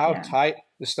matter how yeah. tight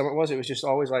the stomach was, it was just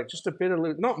always like just a bit of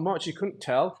loose. Not much, you couldn't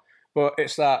tell, but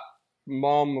it's that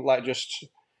mom like just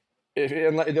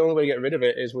and like the only way to get rid of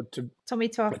it is with Tummy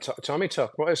tuck. tummy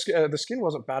tuck. Well, the skin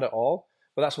wasn't bad at all,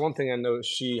 but that's one thing I know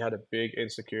she had a big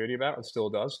insecurity about and still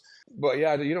does. But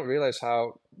yeah, you don't realize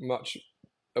how much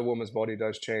a woman's body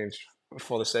does change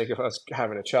for the sake of us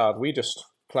having a child. We just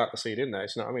plant the seed in there. You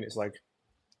know what I mean? It's like,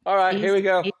 all right, here we Easy,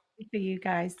 go. easy for you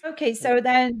guys. Okay, so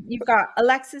then you've got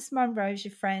Alexis Monroe as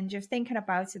your friend. You're thinking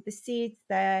about it. The seeds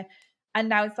there, and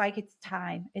now it's like it's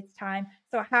time. It's time.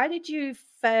 So how did you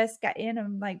first get in,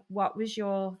 and like what was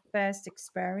your first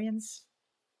experience?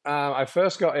 I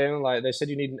first got in, like they said,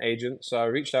 you need an agent, so I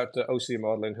reached out to OC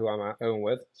Modeling, who I'm at home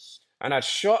with, and I'd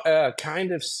shot a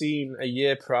kind of scene a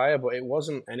year prior, but it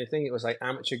wasn't anything. It was like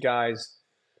amateur guys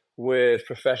with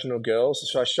professional girls.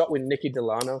 So I shot with Nikki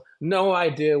Delano. No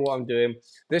idea what I'm doing.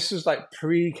 This was like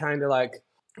pre-planting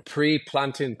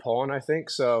porn, I think.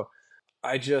 So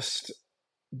I just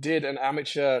did an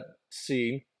amateur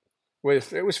scene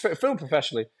with it was filmed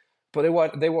professionally, but they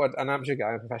wanted an amateur guy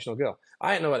and a professional girl.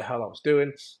 I didn't know what the hell I was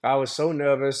doing. I was so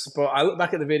nervous, but I looked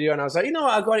back at the video and I was like, you know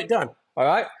what, I got it done. All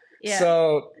right. Yeah,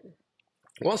 So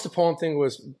once the porn thing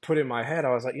was put in my head,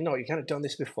 I was like, you know what, you kind of done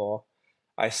this before.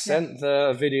 I yeah. sent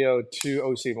the video to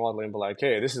OC Modeling, but like,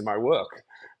 hey, this is my work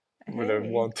with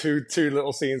the Hey, two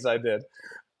little scenes I did.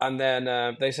 And then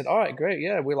they said, all right, great,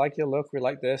 yeah, we like your look, we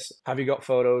like this. Have you got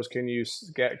photos? Can you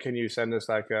send us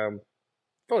like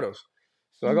photos?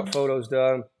 So I got mhm. photos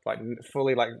done, like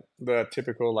fully like the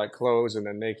typical like clothes and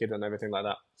then naked and everything like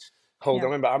that. Yeah,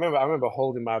 I remember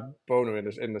holding my boner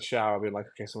in the shower, being like,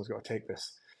 okay, someone's got to take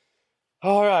this.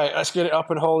 All right, let's get it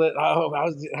up and hold it.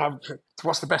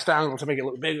 What's the best angle to make it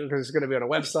look bigger because it's going to be on a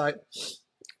website.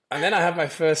 And then I had my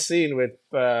first scene with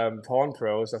Porn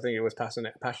Pros. I think it was Passion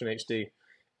HD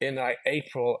in like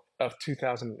April of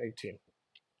 2018.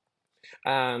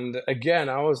 And again,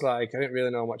 I was like, I didn't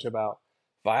really know much about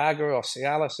Viagra or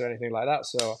Cialis or anything like that.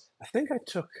 So I think I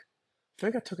took a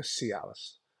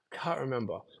Cialis. I can't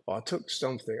remember. Or I took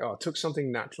something. Oh, I took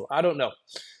something natural. I don't know.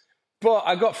 But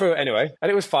I got through it anyway, and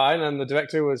it was fine. And the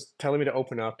director was telling me to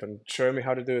open up and show me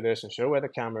how to do this and show where the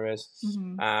camera is.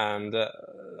 hmm, And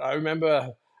I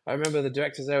remember the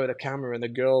director's there with a camera, and the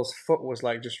girl's foot was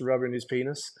like just rubbing his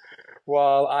penis,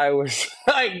 while I was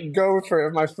like going for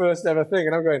it, my first ever thing,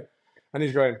 and I'm going, and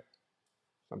he's going.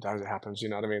 Sometimes it happens, you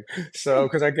know what I mean. So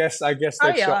because I guess they'd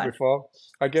carry shot on, before.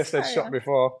 I guess they'd carry shot on.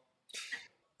 before.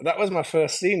 That was my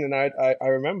first scene, and I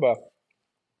remember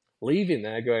leaving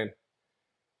there going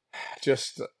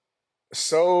just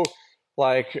so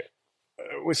like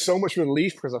with so much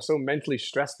relief because I was so mentally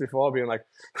stressed before, being like,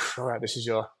 all right, this is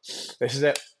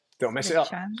it. Don't mess Your it up.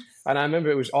 chance. And I remember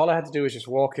it was all I had to do was just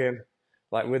walk in,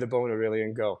 like with a boner really,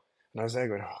 and go. And I was there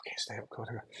going, oh, okay, stay up, come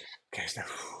on, okay, stay.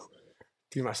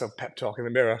 Give myself a pep talk in the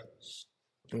mirror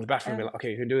in the bathroom, being Uh, like,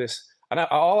 okay, you can do this. And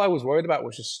all I was worried about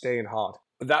was just staying hard.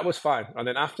 That was fine. And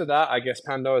then after that, I guess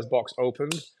Pandora's box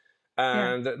opened.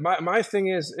 yeah. And my thing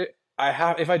is,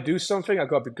 if I do something, I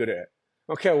got to be good at it. I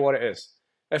don't care what it is.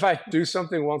 If I do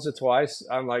something once or twice,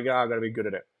 I'm like, I got to be good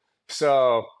at it.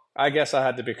 So I guess I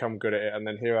had to become good at it. And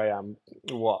then here I am,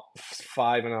 what,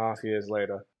 5.5 years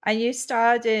later. And you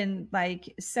starred in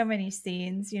like so many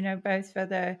scenes, both for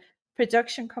the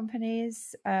production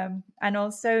companies, and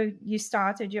also you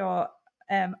started your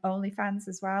OnlyFans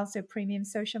as well, so premium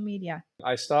social media.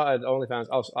 I started OnlyFans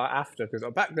after, because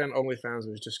back then OnlyFans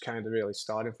was just kind of really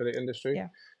starting for the industry. Yeah.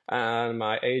 And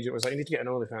my agent was like, you need to get an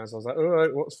OnlyFans. I was like, all right,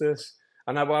 what's this?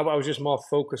 And I was just more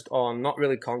focused on not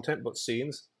really content, but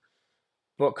scenes.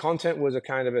 But content was a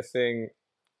kind of a thing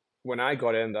when I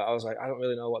got in that I was like, I don't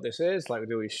really know what this is. Like,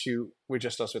 do we shoot with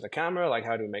just us with a camera? Like,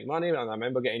 how do we make money? And I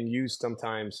remember getting used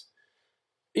sometimes,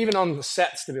 even on the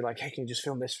sets, to be like, hey, can you just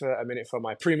film this for a minute for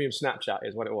my premium Snapchat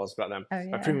is what it was back then.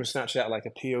 Oh My yeah. premium Snapchat, like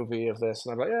a POV of this.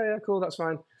 And I'm like, yeah, cool, that's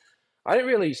fine. I didn't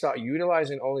really start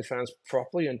utilizing OnlyFans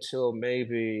properly until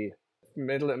maybe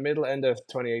middle end of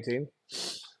 2018.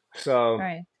 So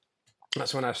Right.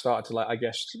 that's when I started to, like, I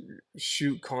guess,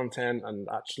 shoot content and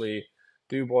actually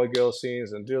do boy girl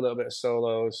scenes and do a little bit of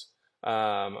solos.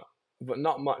 Um, but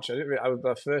not much. I didn't really,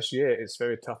 the first year, it's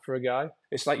very tough for a guy.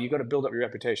 It's like you got to build up your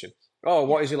reputation. Oh,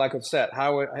 what Yeah. is he like on set?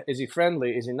 How is he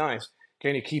friendly? Is he nice?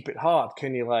 Can he keep it hard?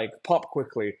 Can he like pop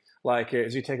quickly? Like,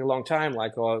 does he take a long time?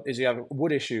 Like, or is he have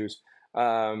wood issues?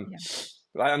 Yeah.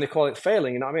 And they call it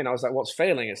failing. You know what I mean? I was like, what's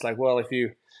failing? It's like, well, if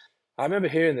you I remember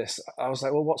hearing this. I was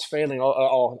like, well, what's failing?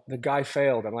 Oh, the guy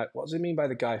failed. I'm like, what does it mean by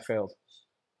the guy failed?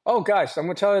 Oh, guys, I'm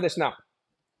going to tell you this now.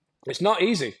 It's not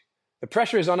easy. The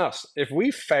pressure is on us. If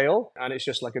we fail and it's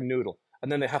just like a noodle,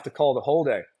 and then they have to call the whole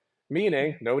day,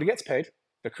 meaning nobody gets paid,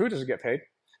 the crew doesn't get paid,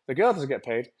 the girl doesn't get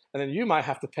paid, and then you might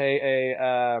have to pay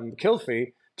a kill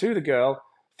fee to the girl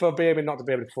for being not to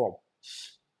be able to perform.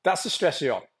 That's the stress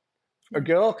you're on. A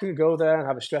girl can go there and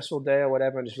have a stressful day or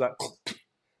whatever and just like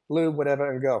lube, whatever,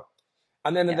 and go.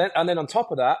 And then, Yeah. and then on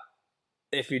top of that,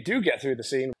 if you do get through the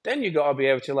scene, then you got to be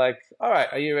able to like, all right,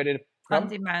 are you ready to On come?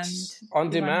 demand.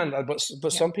 On You want- demand. But Yeah.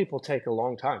 some people take a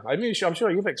long time. I mean, I'm sure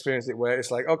you've experienced it where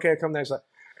it's like, okay, come there. It's like,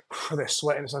 they're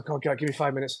sweating. It's like, oh God, give me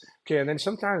 5 minutes. Okay. And then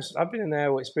sometimes I've been in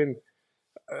there where it's been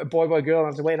a boy, girl, and I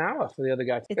have to wait an hour for the other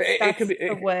guy. It can be.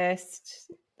 The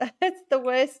worst. That's the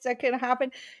worst that can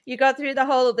happen. You go through the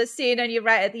whole of the scene and you're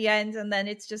right at the end, and then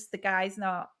it's just the guy's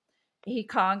he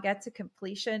can't get to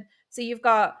completion. So you've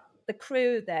got the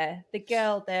crew there, the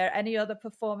girl there, any other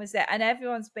performers there, and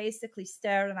everyone's basically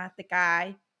staring at the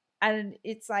guy. And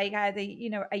it's like either,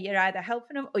 you're either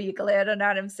helping him or you're glaring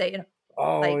at him saying,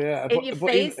 Oh like, yeah, in your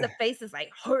but face, the face is like,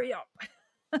 hurry up.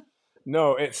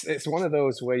 no, it's one of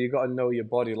those where you got to know your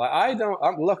body. Like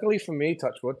luckily for me,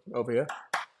 touch wood over here.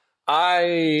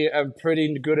 I am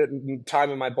pretty good at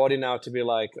timing my body now to be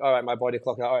like, all right, my body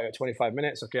clock out, all right, at 25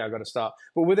 minutes. Okay, I got to start.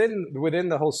 But within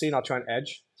the whole scene, I'll try and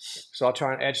edge. So I'll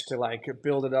try and edge to like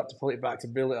build it up, to pull it back, to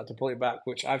build it up, to pull it back,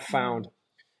 which I've found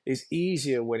is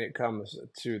easier when it comes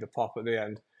to the pop at the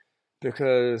end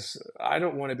because I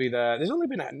don't want to be there. There's only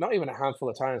been not even a handful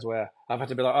of times where I've had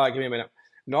to be like, all right, give me a minute.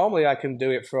 Normally, I can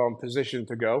do it from position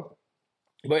to go,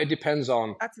 but it depends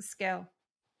on. That's a skill.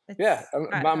 Yeah,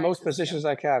 by It's most a skill. positions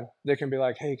I can. They can be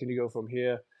like, hey, can you go from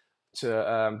here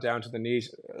to down to the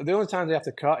knees? The only time they have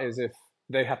to cut is if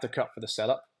they have to cut for the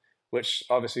setup, which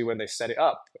obviously when they set it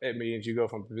up, it means you go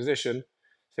from position,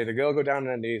 say the girl go down on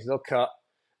their knees, they'll cut,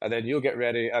 and then you'll get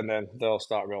ready, and then they'll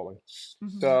start rolling.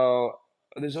 Mhm. So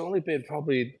there's only been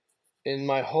probably in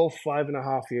my whole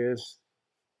 5.5 years,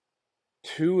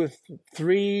 2 or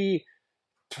 3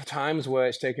 times where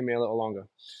it's taken me a little longer.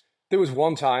 There was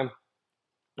one time.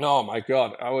 Oh my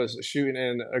God, I was shooting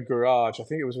in a garage. I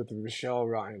think it was with Rochelle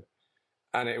Ryan.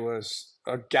 And it was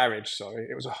a garage, sorry.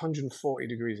 It was 140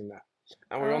 degrees in there.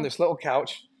 And we were on this little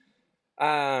couch.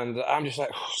 And I'm just like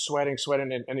sweating.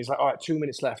 And he's like, all right, 2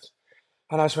 minutes left.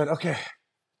 And I just went, okay,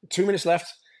 2 minutes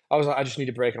left. I was like, I just need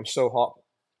a break. I'm so hot.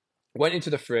 Went into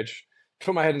the fridge,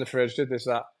 put my head in the fridge, did this,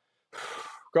 that.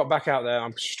 Got back out there.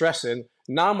 I'm stressing.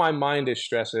 Now my mind is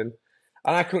stressing.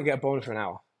 And I couldn't get a boner for an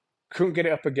hour. Couldn't get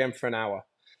it up again for an hour.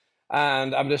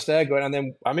 And I'm just there going, and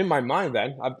then I'm in my mind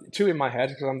then, I'm 2 in my head,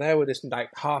 because I'm there with this like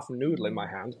half noodle in my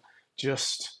hand,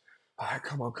 just,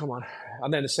 come on.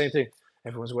 And then the same thing,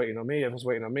 everyone's waiting on me, I'm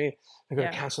going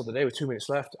to cancel the day with 2 minutes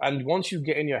left. And once you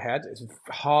get in your head, it's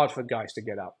hard for guys to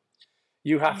get out.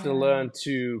 You have to learn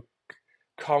to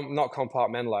not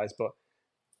compartmentalize, but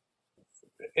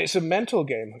it's a mental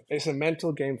game. It's a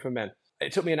mental game for men.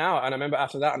 It took me an hour, and I remember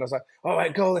after that, and I was like, all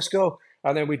right, go, let's go.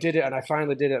 And then we did it, and I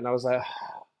finally did it, and I was like,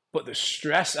 but the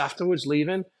stress afterwards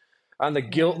leaving and the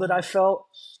guilt that I felt,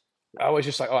 I was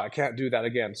just like, oh, I can't do that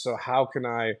again. So how can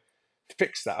I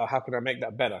fix that, or how can I make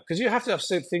that better? Because you have to have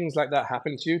things like that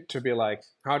happen to you to be like,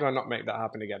 how do I not make that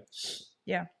happen again?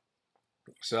 Yeah.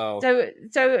 So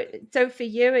for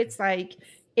you, it's like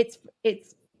it's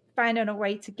finding a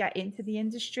way to get into the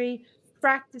industry,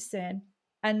 practicing,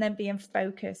 and then being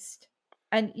focused.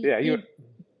 And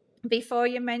before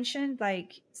you mentioned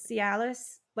like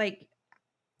Cialis, like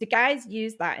the guys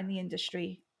use that in the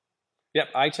industry. Yep,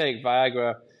 I take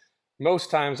Viagra.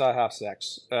 Most times I have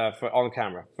sex for on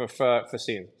camera for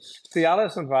scenes.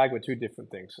 Cialis and Viagra are two different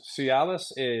things.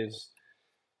 Cialis is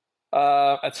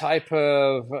a type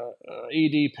of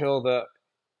ED pill that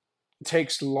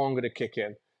takes longer to kick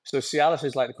in. So Cialis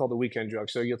is like they call the weekend drug.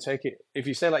 So you'll take it if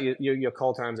you say like your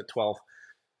call time's at 12,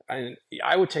 and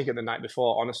I would take it the night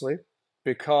before, honestly,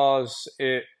 because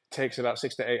it takes about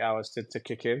 6 to 8 hours to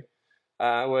kick in.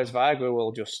 Whereas Viagra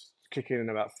will just kick in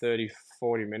about 30,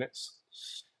 40 minutes.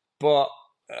 But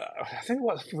I think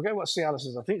forget what Cialis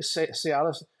is. I think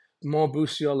Cialis more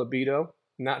boosts your libido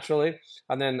naturally,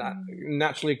 and then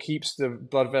naturally keeps the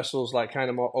blood vessels like kind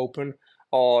of more open,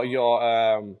 or your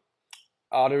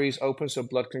arteries open so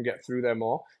blood can get through there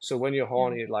more. So when you're Yeah.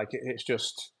 horny, like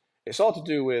it's all to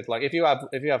do with like if you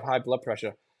have high blood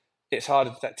pressure, it's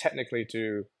harder technically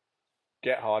to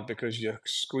get hard because you're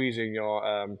squeezing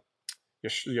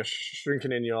you're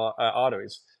shrinking in your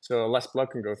arteries, so less blood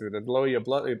can go through. The lower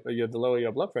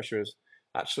your blood pressure is,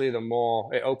 actually, the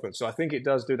more it opens. So I think it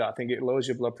does do that. I think it lowers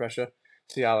your blood pressure,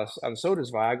 Cialis, and so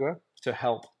does Viagra to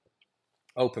help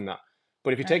open that.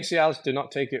 But if you take Right. Cialis, do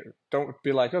not take it. Don't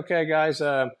be like, okay, guys,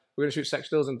 we're gonna shoot sex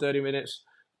stills in 30 minutes.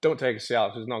 Don't take a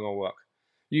Cialis. It's not gonna work.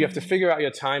 You have to figure out your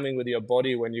timing with your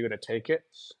body when you're gonna take it.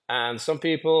 And some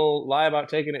people lie about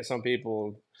taking it. Some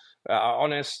people are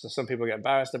honest. Some people get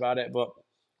embarrassed about it. But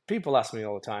people ask me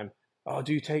all the time, "Oh,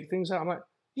 do you take things out?" I'm like,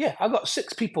 "Yeah, I've got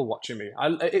 6 people watching me.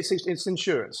 It's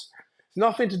insurance. It's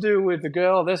nothing to do with the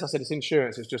girl. This," I said, "It's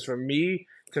insurance. It's just for me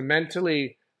to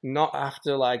mentally not have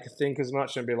to like think as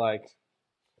much and be like,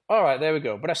 all right, there we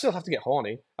go." But I still have to get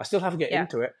horny. I still have to get Yeah.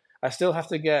 into it. I still have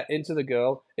to get into the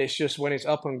girl. It's just when it's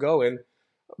up and going,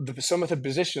 some of the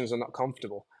positions are not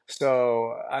comfortable.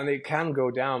 So, and it can go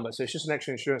down, but so it's just an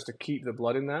extra insurance to keep the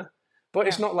blood in there. But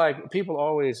it's Yeah. not like people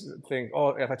always think, oh,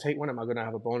 if I take one, am I going to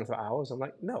have a boner for hours? I'm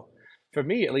like, no, for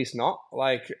me at least not.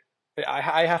 Like,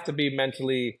 I have to be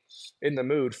mentally in the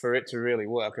mood for it to really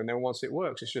work, and then once it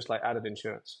works, it's just like added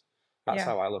insurance. That's Yeah.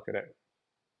 how I look at it.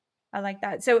 I like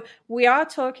that. So we are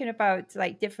talking about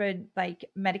like different like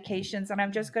medications, and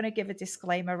I'm just going to give a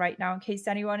disclaimer right now in case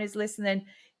anyone is listening.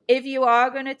 If you are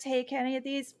going to take any of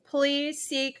these, please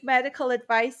seek medical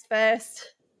advice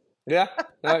first. Yeah,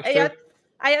 no, it's I true. had,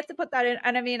 I had to put that in,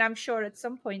 and I mean, I'm sure at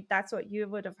some point that's what you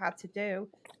would have had to do.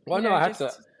 Well, no,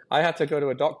 Just I had to go to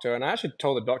a doctor, and I actually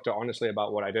told the doctor honestly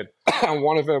about what I did. And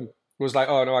one of them was like,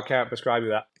 "Oh no, I can't prescribe you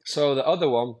that." So the other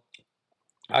one,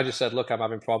 I just said, "Look, I'm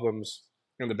having problems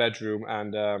in the bedroom,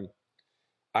 and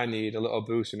I need a little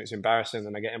boost, and it's embarrassing,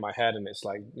 and I get in my head, and it's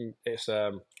like it's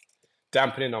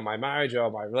dampening on my marriage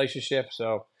or my relationship.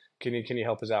 So can you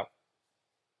help us out?"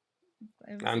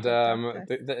 it was a And good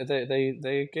doctor.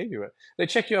 they gave you it. They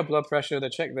check your blood pressure. They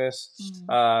check this.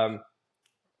 Mm.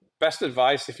 Best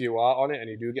advice if you are on it and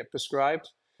you do get prescribed,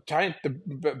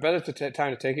 better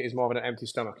time to take it is more of an empty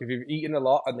stomach. If you've eaten a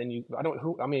lot and then I don't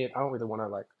really want to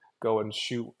like go and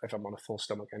shoot if I'm on a full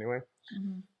stomach anyway.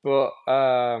 But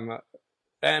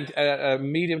and a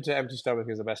medium to empty stomach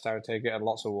is the best time to take it, and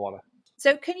lots of water.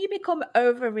 So can you become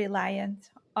over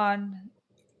reliant on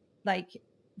like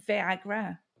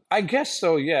Viagra? I guess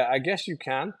so. Yeah, I guess you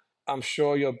can. I'm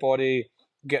sure your body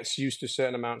gets used to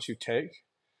certain amounts you take.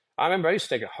 I remember I used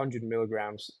to take 100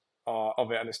 milligrams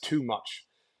of it, and it's too much.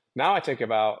 Now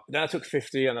then I took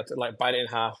 50 and I like bite it in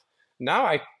half. Now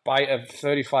I bite a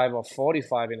 35 or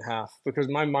 45 in half because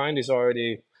my mind is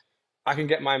already, I can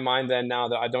get my mind there now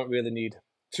that I don't really need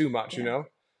too much, you Yeah. know?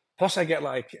 Plus I get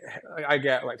like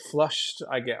flushed,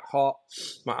 I get hot,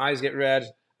 my eyes get red,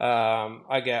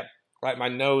 I get like my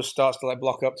nose starts to like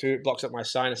blocks up my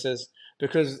sinuses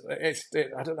because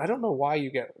I don't know why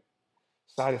you get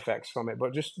side effects from it,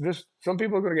 but just some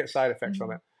people are going to get side effects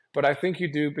from it. But I think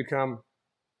you do become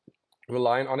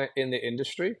reliant on it in the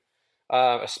industry,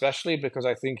 especially because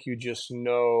I think you just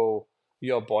know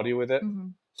your body with it.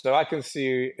 So I can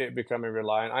see it becoming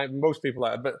reliant. Most people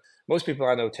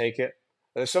I know take it.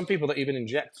 There's some people that even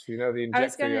inject. They inject I the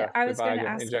was gonna Viagra ask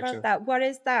about injection. that. What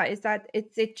is that? Is that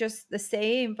it just the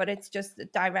same, but it's just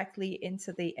directly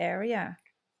into the area?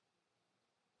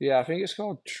 Yeah, I think it's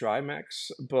called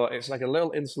Trimax, but it's like a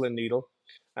little insulin needle,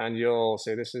 and you'll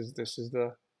say this is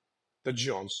the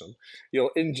Johnson. You'll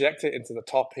inject it into the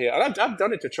top here, and I've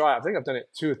done it to try. I think I've done it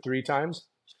 2 or 3 times.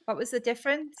 What was the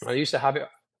difference? I used to have it.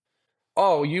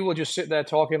 Oh, you will just sit there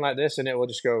talking like this, and it will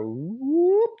just go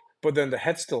whoop, but then the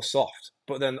head's still soft.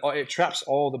 But then it traps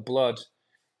all the blood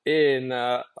in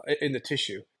the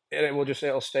tissue, and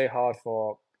it'll stay hard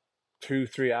for 2,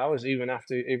 3 hours, even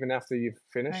after you've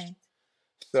finished. Right.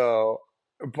 So,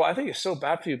 but I think it's so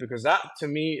bad for you because that to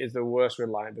me is the worst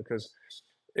reliant because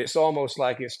it's almost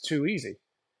like it's too easy.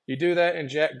 You do that,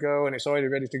 inject, go, and it's already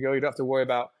ready to go. You don't have to worry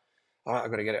about, all right,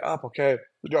 I've got to get it up. Okay.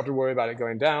 You don't have to worry about it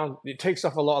going down. It takes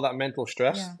off a lot of that mental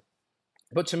stress. Yeah.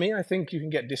 But to me, I think you can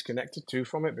get disconnected too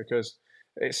from it because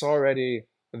it's already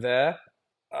there.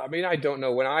 I mean, I don't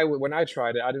know. When I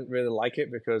tried it, I didn't really like it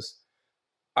because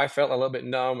I felt a little bit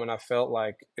numb and I felt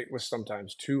like it was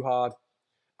sometimes too hard.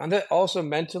 And then also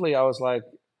mentally, I was like,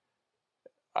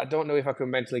 I don't know if I could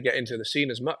mentally get into the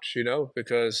scene as much,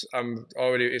 because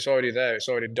it's already there, it's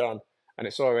already done, and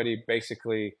it's already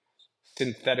basically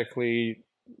synthetically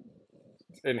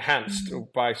enhanced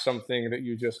by something that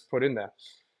you just put in there.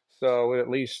 So with at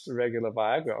least regular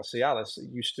Viagra or Cialis,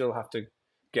 you still have to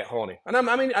get horny. And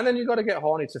I mean, and then you got to get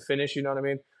horny to finish. You know what I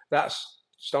mean? That's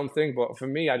something. But for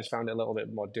me, I just found it a little bit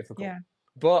more difficult. Yeah.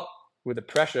 But with the The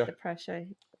pressure pressure.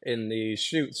 in the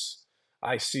shoots,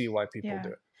 I see why people Yeah. do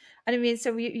it. And I mean,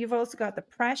 so you've also got the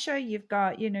pressure, you've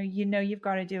got, you've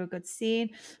got to do a good scene.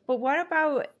 But what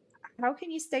about how can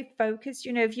you stay focused?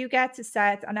 If you get to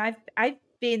set, and I've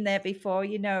been there before,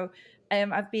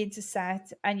 I've been to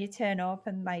set and you turn up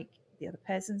and like the other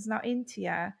person's not into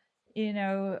you,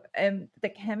 the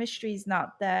chemistry's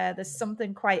not there, there's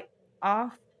something quite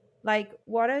off. Like,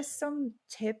 what are some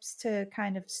tips to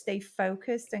kind of stay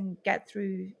focused and get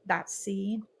through that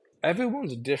scene?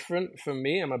 Everyone's different. For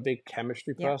me, I'm a big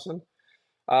chemistry Yeah. person.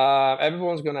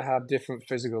 Everyone's going to have different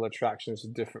physical attractions to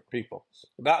different people.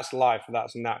 That's life.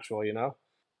 That's natural, you know?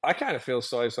 I kind of feel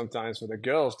sorry sometimes for the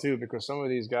girls too, because some of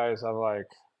these guys have like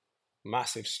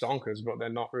massive stonkers, but they're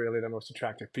not really the most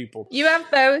attractive people. You have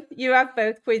both. You have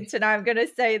both, Quinton. I'm going to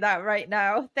say that right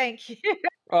now. Thank you.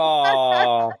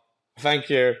 Oh, thank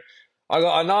you. I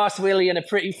got a nice willy and a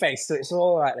pretty face, so it's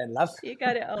all right then, love. You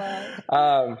got it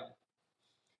all. um,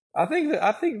 I think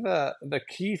the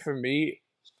key for me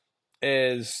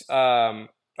is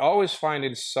always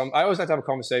finding some. I always like to have a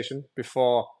conversation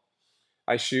before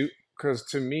I shoot because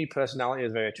to me, personality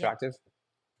is very Yeah. attractive.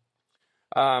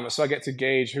 So I get to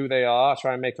gauge who they are,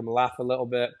 try and make them laugh a little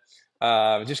bit,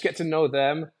 just get to know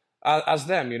them as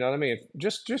them. You know what I mean?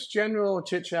 Just general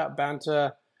chit chat,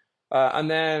 banter, and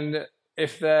then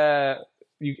if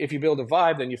if you build a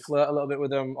vibe, then you flirt a little bit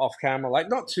with them off camera, like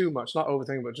not too much, not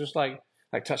overthink, but just like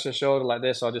touch their shoulder like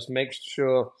this, or just make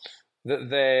sure that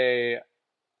they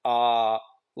are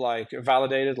like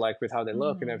validated, like with how they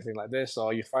look and Mm, everything like this,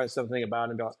 or you find something about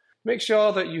them, make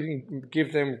sure that you can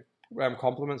give them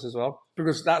compliments as well,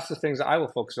 because that's the things that I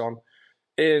will focus on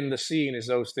in the scene is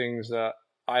those things that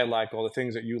I like or the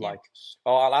things that you yeah. like,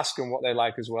 or I'll ask them what they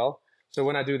like as well. So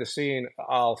when I do the scene,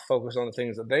 I'll focus on the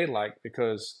things that they like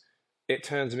because it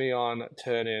turns me on,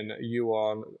 turning you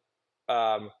on,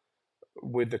 um,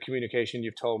 with the communication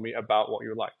you've told me about what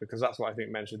you like, because that's what I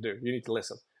think men should do. You need to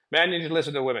listen. Men need to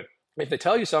listen to women. If they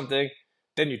tell you something,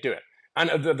 then you do it. And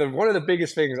one of the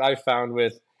biggest things I found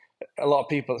with a lot of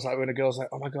people, it's like when a girl's like,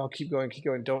 "Oh my god, keep going,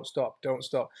 don't stop, don't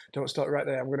stop, don't stop right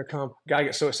there. I'm gonna come." Guy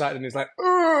gets so excited and he's like,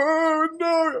 "Oh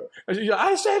no!" And she's like,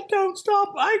 "I said don't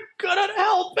stop. I couldn't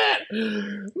help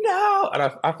it. No."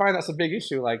 And I find that's a big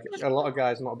issue. Like a lot of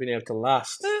guys not being able to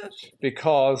last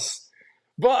because.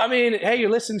 But I mean, hey, you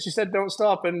listened. She said, "Don't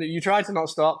stop," and you tried to not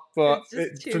stop. But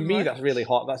It's just for too me, much. that's really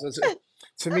hot.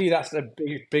 To me, that's a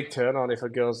big turn on. If a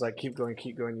girl's like, "Keep going,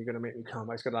 you're gonna make me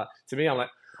come." It's gonna. To me, I'm like,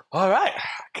 "All right,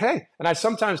 okay." And I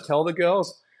sometimes tell the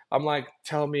girls, I'm like,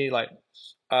 "Tell me, like,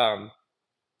 um,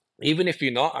 even if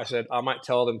you're not," I said, I might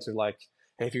tell them to like,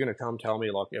 "Hey, if you're gonna come, tell me.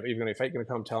 Like, even if you're gonna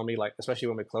come, tell me. Like, especially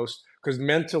when we're close, because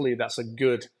mentally, that's a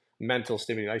good mental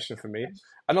stimulation for me.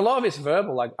 And a lot of it's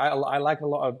verbal. Like, I like a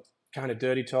lot of kind of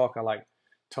dirty talk. I like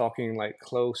talking like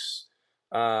close,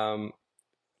 um,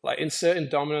 like inserting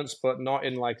dominance, but not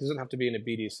in like, it doesn't have to be in a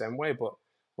BDSM way, but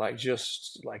like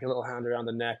just like a little hand around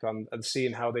the neck on and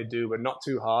seeing how they do, but not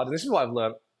too hard. And this is what I've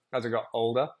learned as I got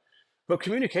older. But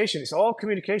communication, it's all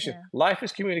communication. Yeah. Life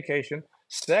is communication,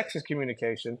 sex is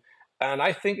communication. And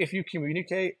I think if you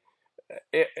communicate,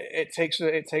 it takes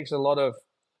a lot of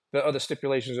the other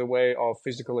stipulations away of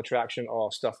physical attraction or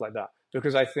stuff like that.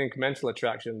 Because I think mental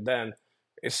attraction then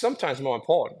is sometimes more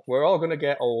important. We're all going to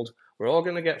get old. We're all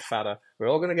going to get fatter. We're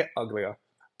all going to get uglier.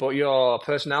 But your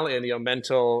personality and your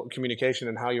mental communication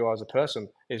and how you are as a person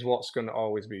is what's going to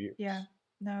always be you. Yeah.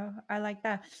 No, I like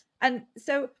that. And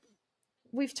so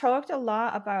we've talked a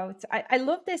lot about I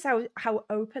love this how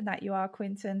open that you are,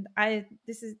 Quinton. I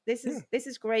this is this Yeah. is this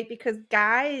is great because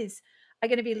guys are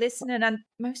going to be listening and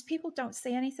most people don't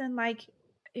say anything like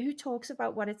who talks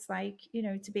about what it's like,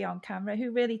 to be on camera,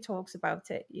 who really talks about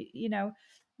it,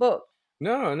 but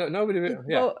No, no, nobody.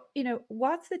 Yeah.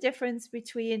 what's the difference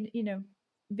between,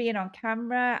 being on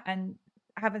camera and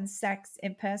having sex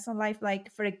in personal life?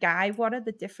 Like for a guy, what are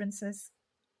the differences?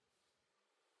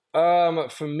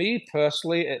 For me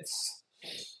personally, it's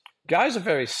guys are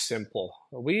very simple.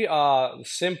 We are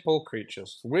simple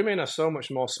creatures. Women are so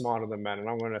much more smarter than men, and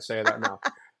I'm going to say that now.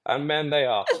 And men, they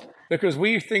are. Because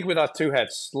we think with our two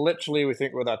heads. Literally, we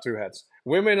think with our two heads.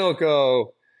 Women will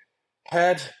go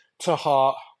head to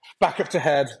heart, back up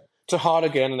to heart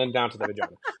again, and then down to the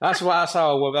vagina. That's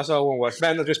how one works.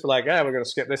 Men will just be like, "Yeah, we're going to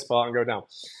skip this part and go down."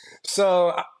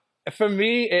 So for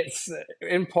me, it's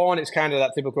in porn. It's kind of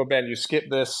that typical bend. You skip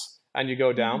this and you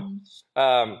go down. Mhm.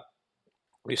 Um,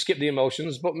 We skip the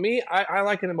emotions. But me, I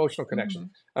like an emotional connection.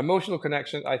 Mm-hmm. Emotional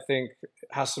connection, I think,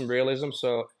 has some realism.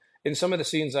 So in some of the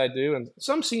scenes I do, and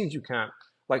some scenes you can't,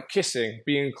 like kissing,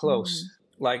 being Mm-hmm. close.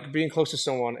 Like being close to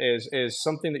someone is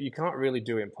something that you can't really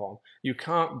do in porn. You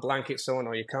can't blanket someone,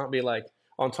 or you can't be like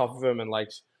on top of them and like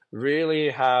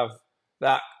really have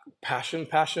that passion,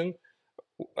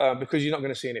 because you're not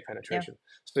going to see any Yeah. penetration.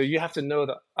 So you have to know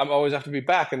that I'm always have to be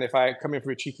back, and if I come in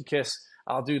for a cheeky kiss,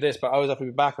 I'll do this, but I always have to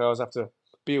be back. I always have to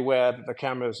be aware that the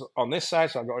camera's on this side,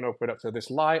 so I've got to open it up to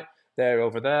this light. They're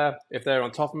over there. If they're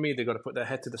on top of me, they've got to put their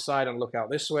head to the side and look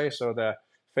out this way, so they're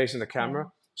facing the Yeah.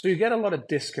 camera. So you get a lot of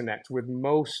disconnect with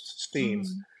most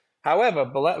scenes. Mm-hmm. However,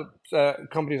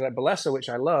 companies like Bellessa, which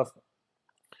I love,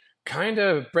 kind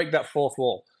of break that fourth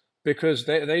wall because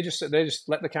they just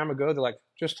let the camera go. They're like,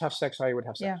 just have sex how you would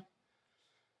have sex. Yeah.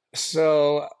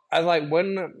 So I like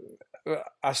when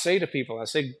I say to people, I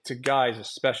say to guys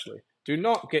especially, do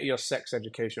not get your sex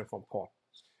education from porn.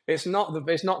 It's not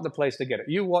the place to get it.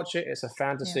 You watch it, it's a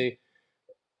fantasy,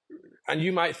 and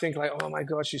you might think like, oh my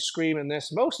god, she's screaming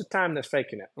this. Most of the time they're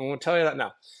faking it. I'm gonna tell you that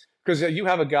now. Because you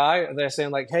have a guy, they're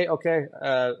saying like, hey, okay,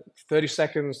 30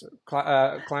 seconds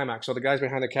climax. So the guy's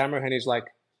behind the camera and he's like,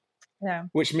 Yeah.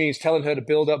 which means telling her to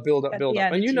build up, The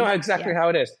and you know energy. exactly Yeah. how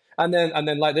it is. And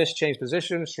then like this, change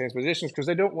positions, because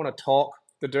they don't want to talk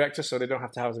the director, so they don't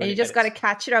have to have as And many you just got to edits.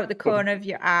 catch it out the But corner of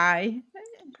your eye.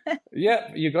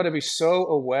 yeah, you got to be so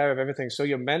aware of everything. So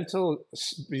your mental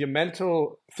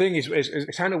thing is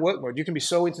kind of work mode. You can be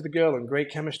so into the girl and great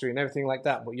chemistry and everything like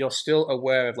that, but you're still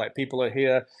aware of like people are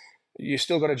here. You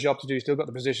still got a job to do. You still got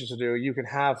the positions to do. You can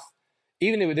have,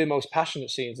 even if we do most passionate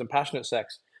scenes and passionate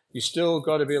sex, you still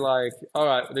got to be like, all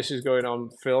right, this is going on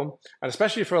film, and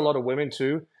especially for a lot of women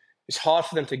too, it's hard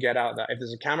for them to get out that if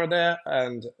there's a camera there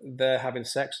and they're having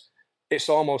sex, it's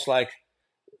almost like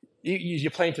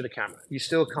you're playing to the camera. You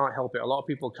still can't help it. A lot of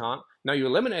people can't. Now you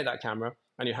eliminate that camera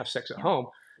and you have sex at Yeah. home.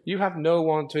 You have no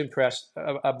one to impress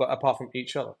apart from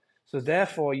each other. So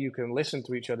therefore, you can listen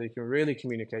to each other. You can really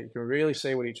communicate. You can really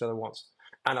say what each other wants.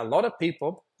 And a lot of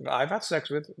people that I've had sex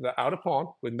with, that out of porn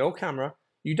with no camera,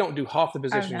 you don't do half the Oh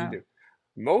positions you no. do.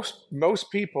 Most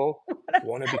people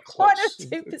want to be One or close.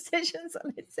 two positions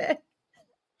on its head.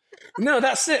 No,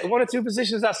 that's it. One or two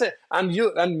positions, that's it. And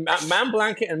man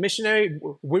blanket and missionary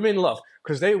women love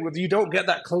because you don't get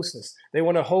that closeness. They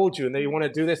want to hold you and they want to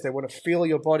do this. They want to feel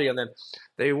your body and then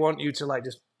they want you to like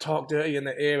just talk dirty in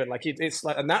the ear and like it's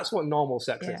like, and that's what normal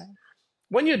sex is. Yeah.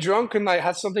 When you're drunk and like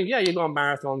have something, yeah, you go on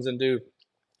marathons and do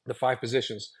the 5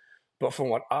 positions. But from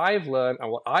what I've learned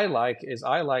and what I like is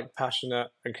I like passionate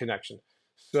and connection.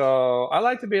 So I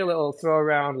like to be a little throw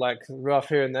around like rough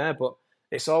here and there, but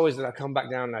it's always that I come back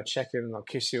down and I check in and I'll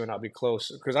kiss you and I'll be close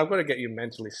because I've got to get you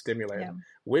mentally stimulated. Yeah.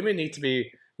 Women need to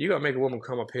be, you got to make a woman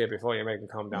come up here before you make them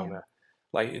come down Yeah. there.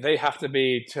 Like they have to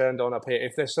be turned on up here.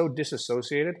 If they're so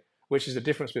disassociated, which is the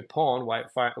difference with porn, why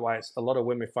a lot of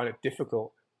women find it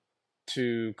difficult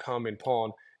to come in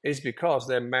porn, is because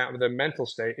their mental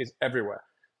state is everywhere.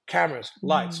 Cameras,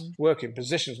 lights, working,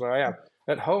 positions where I am.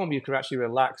 At home, you can actually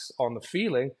relax on the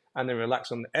feeling and then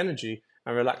relax on the energy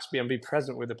and relax and be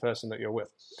present with the person that you're with.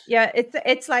 Yeah,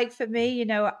 it's like for me,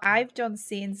 I've done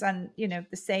scenes and the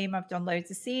same. I've done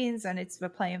loads of scenes and we're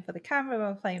playing for the camera,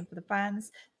 we're playing for the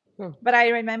fans. But I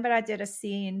remember I did a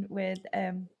scene with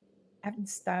Evan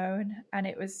Stone and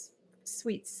it was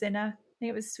Sweet Sinner. I think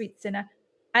it was Sweet Sinner.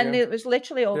 And Yeah. it was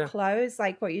literally all Yeah. closed,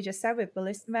 like what you just said with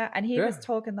Bellissima. And he was Yeah.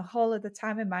 talking the whole of the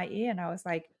time in my ear. And I was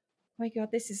like, oh my God,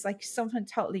 this is like something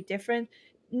totally different.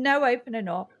 No opening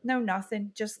up, no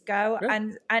nothing, just go. Yeah.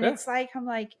 And Yeah. it's like, I'm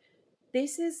like,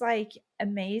 this is like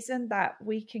amazing that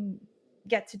we can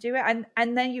get to do it.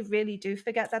 And then you really do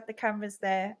forget that the camera's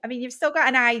there. I mean, you've still got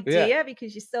an idea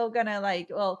because you're still gonna like,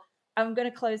 well, I'm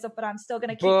gonna close up, but I'm still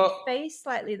gonna keep your face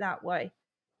slightly that way.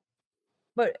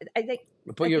 But I think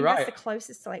you're that's right. the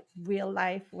closest to like real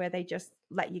life where they just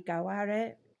let you go at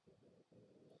it.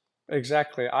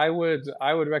 Exactly. I would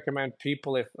recommend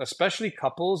people, especially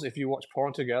couples, if you watch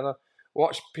porn together,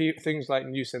 watch things like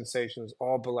New Sensations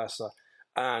or Bellessa,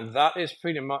 and that is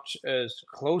pretty much as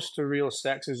close to real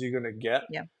sex as you're gonna get.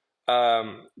 Yeah.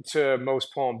 To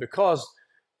most porn because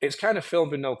it's kind of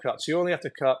filmed with no cuts. You only have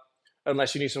to cut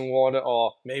unless you need some water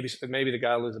or maybe the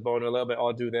guy will lose a boner a little bit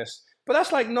or do this. But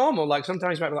that's like normal. Like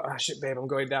sometimes you might be like, oh shit, babe, I'm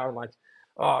going down. Like,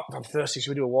 oh, I'm thirsty.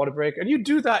 Should we do a water break? And you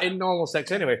do that in normal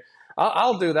sex anyway.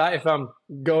 I'll do that if I'm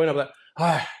going up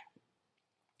like,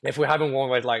 if we're having one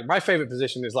where like my favorite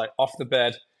position is like off the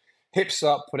bed, hips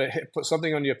up, put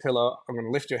something on your pillow. I'm going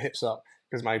to lift your hips up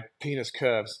because my penis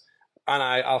curves. And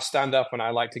I'll stand up and I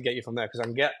like to get you from there because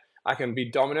I can be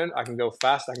dominant. I can go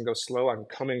fast. I can go slow. I can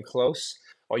come in close.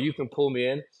 or you can pull me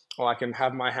in, or I can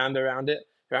have my hand around it,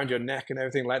 around your neck and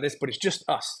everything like this, but it's just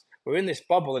us. We're in this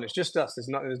bubble and it's just us.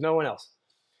 There's no one else.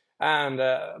 And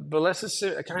burlesque is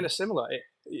kind of similar.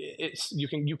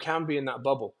 You can be in that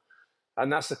bubble,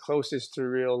 and that's the closest to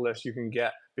realness you can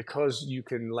get because you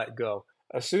can let go.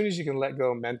 As soon as you can let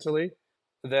go mentally,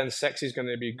 then sex is going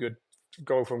to be good,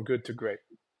 go from good to great.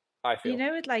 I You feel.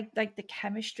 know, with like the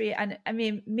chemistry, and I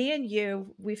mean, me and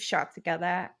you, we've shot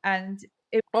together, and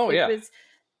Oh it yeah, was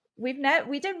we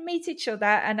didn't meet each other,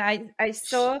 and I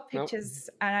saw no, pictures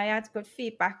and I had good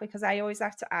feedback because I always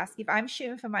have to ask if I'm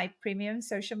shooting for my premium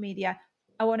social media.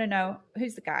 I want to know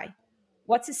who's the guy,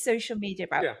 what's his social media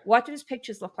about, yeah, what do his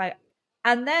pictures look like,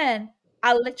 and then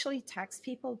I literally text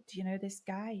people, do you know this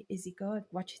guy, is he good,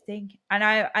 what do you think?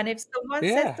 And if someone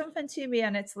says yeah, something to me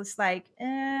and it's just like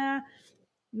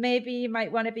maybe you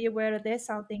might want to be aware of this,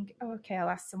 I'll think, oh, okay, I'll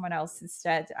ask someone else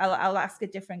instead. I'll ask a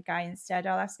different guy instead.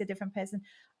 I'll ask a different person.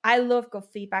 I love good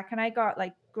feedback, and I got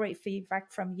like great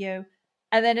feedback from you.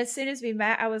 And then as soon as we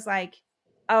met, I was like,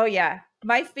 oh yeah,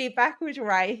 my feedback was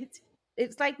right.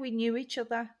 It's like we knew each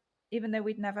other, even though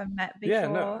we'd never met yeah.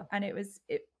 before. No, And I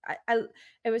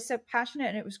it was so passionate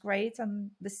and it was great. And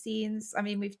the scenes, I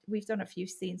mean, we've done a few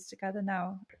scenes together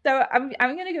now. So I'm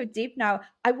gonna go deep now.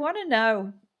 I want to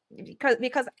know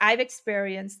because I've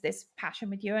experienced this passion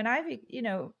with you, and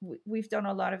we've done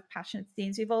a lot of passionate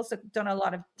scenes. We've also done a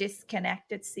lot of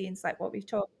disconnected scenes, like what we've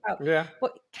talked about. yeah.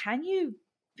 But can you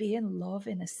be in love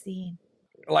in a scene?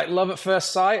 Like love at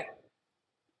first sight.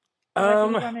 Because I think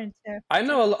Um, you run into I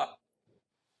know a lot.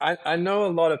 I know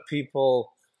a lot of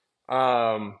people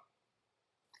um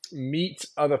meet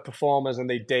other performers and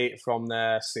they date from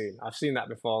their scene. I've seen that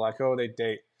before. Like, oh, they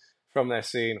date from their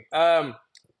scene.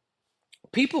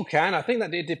 People can. I think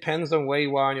that it depends on where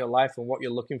you are in your life and what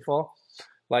you're looking for.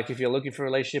 Like, if you're looking for a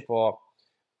relationship, or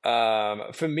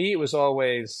for me, it was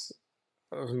always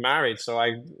I was married, so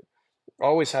I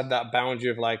always had that boundary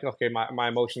of like, okay, my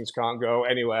emotions can't go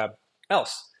anywhere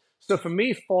else. So for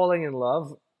me, falling in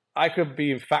love, I could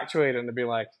be infatuated and be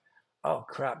like, oh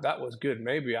crap, that was good.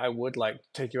 Maybe I would like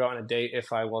take you out on a date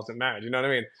if I wasn't married. You know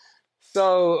what I mean?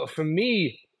 So for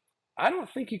me, I don't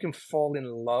think you can fall in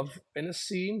love in a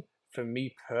scene. For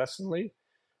me personally,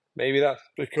 maybe that's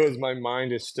because my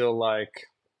mind is still like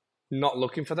not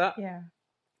looking for that. yeah,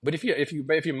 But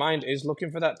if your mind is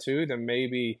looking for that too, then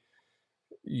maybe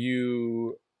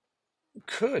you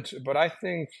could. But I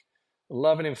think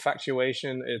love and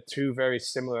infatuation are two very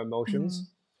similar mm, emotions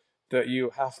that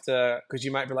you have to, because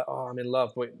you might be like, oh, I'm in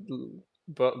love,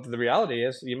 but the reality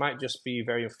is you might just be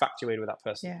very infatuated with that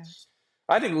person. yeah.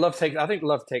 I think love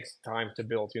takes time to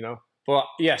build, you know. But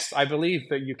yes, I believe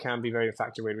that you can be very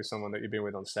infatuated with someone that you've been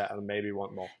with on set and maybe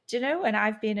want more. Do you know when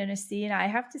I've been in a scene, I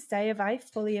have to say, if I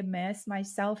fully immerse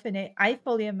myself in it, I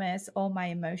fully immerse all my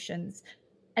emotions,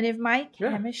 and if my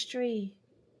Yeah, chemistry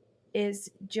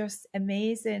is just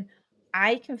amazing.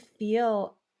 I can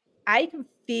feel I can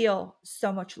feel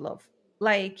so much love.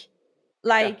 Like yeah,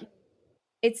 like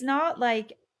it's not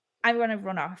like I want to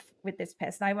run off with this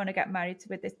person. I want to get married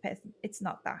with this person. It's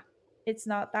not that. It's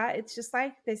not that. It's just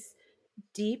like this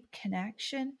deep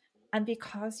connection, and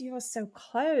because you're so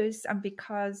close and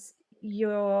because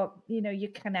you're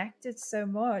connected so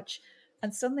much,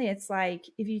 and suddenly it's like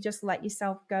if you just let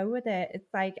yourself go with it,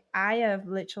 it's like I have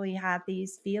literally had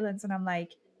these feelings and I'm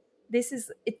like, this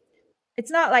is it. It's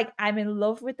not like I'm in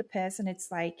love with the person. It's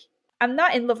like I'm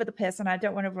not in love with the person. I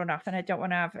don't want to run off and I don't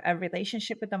want to have a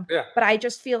relationship with them, yeah. but I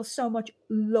just feel so much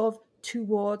love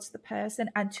towards the person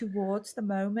and towards the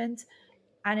moment.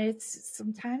 And it's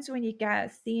sometimes when you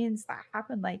get scenes that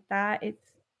happen like that,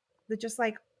 they're just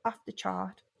like off the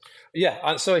chart. Yeah,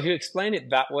 and so if you explain it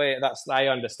that way, that's I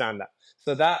understand that.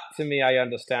 So that to me, I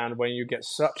understand when you get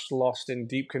such lost in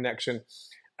deep connection,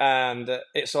 and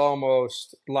it's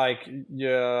almost like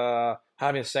you're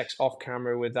having sex off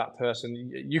camera with that person.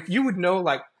 You would know,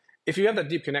 like, if you have that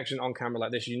deep connection on camera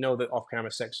like this, you know that off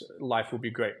camera sex life will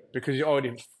be great because you're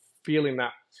already feeling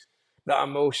that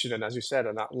emotion and, as you said,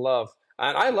 and that love.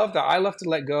 And I love that. I love to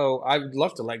let go. I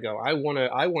love to let go. I want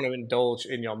to indulge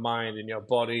in your mind, in your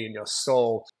body, in your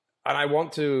soul. And I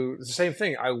want to, it's the same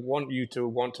thing. I want you to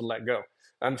want to let go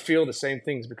and feel the same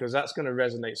things because that's going to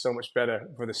resonate so much better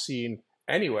for the scene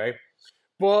anyway.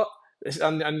 But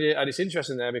and it's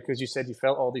interesting there because you said you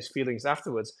felt all these feelings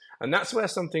afterwards, and that's where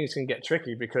some things can get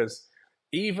tricky because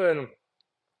even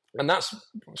and that's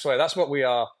what we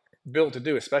are built to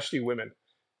do, especially women,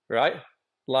 right?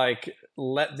 Like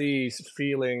let these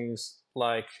feelings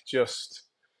like just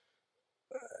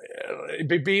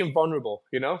being vulnerable,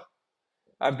 you know,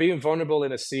 And being vulnerable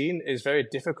in a scene is very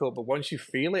difficult, but once you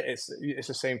feel it, it's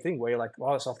the same thing where you're like,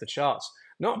 wow, it's off the charts.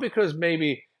 Not because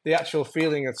maybe the actual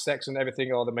feeling of sex and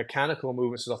everything or the mechanical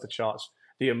movements is off the charts.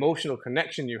 The emotional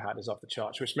connection you had is off the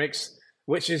charts,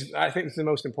 which is, I think, is the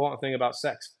most important thing about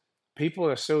sex. People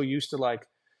are so used to like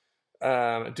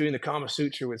doing the Kama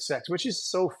Sutra with sex, which is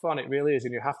so fun. It really is,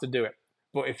 and you have to do it.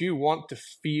 But if you want to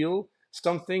feel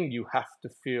something, you have to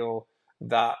feel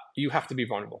that you have to be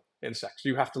vulnerable in sex.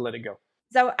 You have to let it go.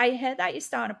 So I heard that you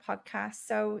start a podcast.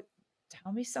 So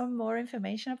tell me some more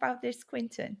information about this,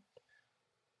 Quinton.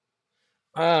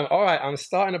 All right, I'm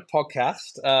starting a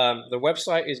podcast. The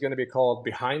website is going to be called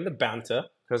Behind the Banter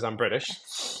because I'm British.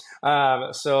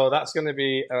 So that's going to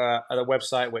be a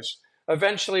website which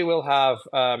eventually will have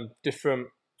different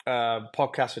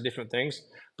podcasts for different things.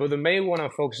 But the main one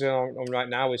I'm focusing on right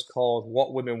now is called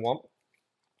What Women Want.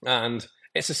 And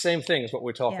it's the same thing as what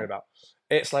we're talking about.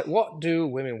 It's like, what do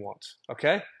women want?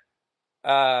 Okay.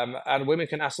 And women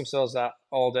can ask themselves that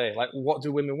all day. Like, what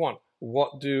do women want?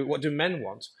 What do men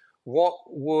want? What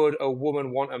would a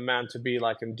woman want a man to be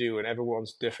like and do? And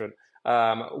everyone's different.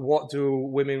 What do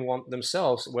women want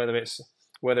themselves? Whether it's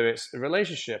a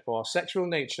relationship or sexual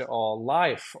nature or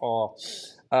life or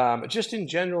just in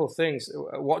general things.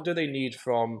 What do they need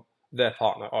from their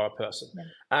partner or a person? Yeah.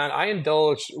 And I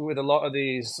indulge with a lot of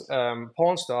these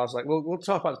porn stars. Like we'll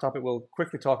talk about the topic. We'll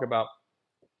quickly talk about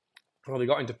how they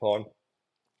got into porn.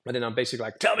 And then I'm basically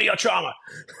like, tell me your trauma.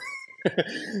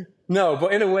 No,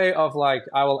 but in a way of like,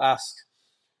 I will ask,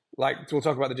 like, we'll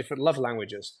talk about the different love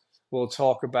languages. We'll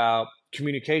talk about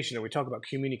communication, and we talk about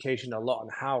communication a lot and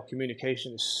how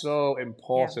communication is so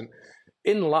important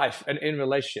in life and in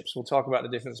relationships. We'll talk about the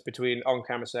difference between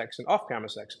on-camera sex and off-camera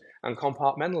sex and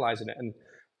compartmentalizing it. And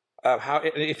how,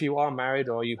 if you are married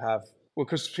or you have, well,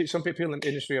 because some people in the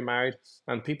industry are married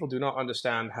and people do not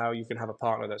understand how you can have a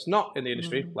partner that's not in the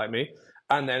industry, like me,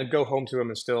 and then go home to them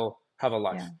and still have a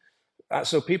life.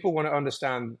 So people want to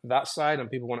understand that side, and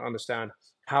people want to understand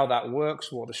how that works,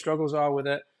 what the struggles are with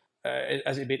it.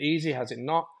 Has it been easy? Has it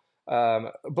not?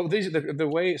 But the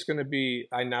way it's going to be,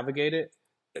 I navigate it,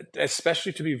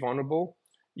 especially to be vulnerable,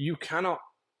 you cannot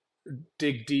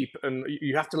dig deep and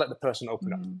you have to let the person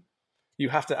open up. You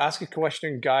have to ask a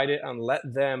question, guide it, and let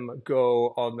them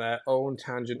go on their own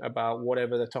tangent about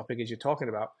whatever the topic is you're talking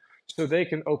about, so they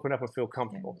can open up and feel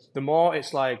comfortable. The more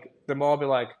it's like, the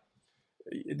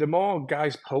more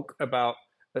guys poke about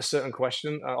a certain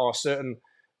question or a certain,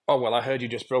 oh, well, I heard you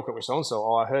just broke up with so-and-so,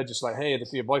 or I heard just like, hey,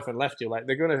 your boyfriend left you. Like,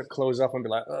 they're going to close up and be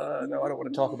like, no, I don't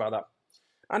want to talk about that.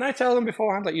 And I tell them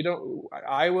beforehand, like,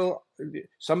 I will,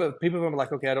 some of the people are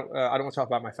like, okay, I don't want to talk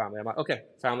about my family. I'm like, okay,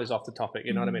 family's off the topic,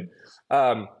 you know what I mean?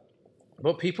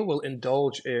 But people will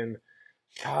indulge in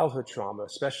childhood trauma,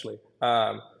 especially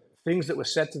things that were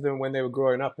said to them when they were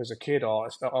growing up as a kid or a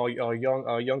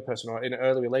young person or in an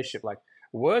early relationship. Like,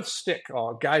 words stick,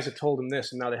 or guys have told them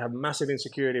this, and now they have massive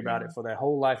insecurity about it for their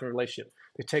whole life and relationship.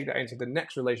 They take that into the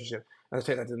next relationship, and they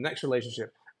take that to the next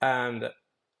relationship. And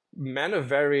men are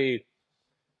very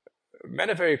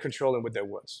controlling with their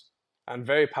words and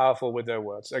very powerful with their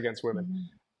words against women,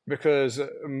 because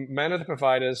men are the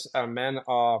providers and men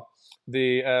are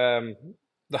the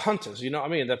hunters. You know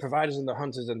what I mean? The providers and the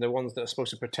hunters, and the ones that are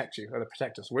supposed to protect you, are the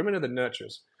protectors. Women are the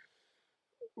nurturers.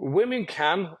 Women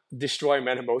can destroy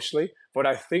men emotionally, but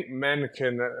I think men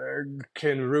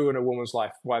can ruin a woman's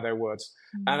life by their words.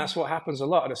 And that's what happens a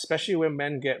lot. And especially when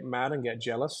men get mad and get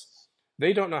jealous,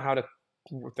 we don't know how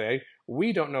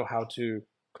to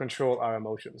control our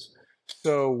emotions.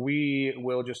 So we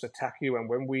will just attack you. And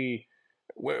when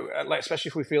like, especially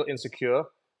if we feel insecure,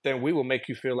 then we will make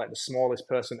you feel like the smallest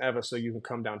person ever, so you can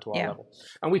come down to our level.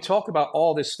 And we talk about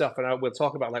all this stuff, and we'll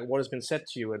talk about like what has been said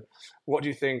to you, and what do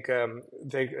you think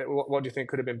what do you think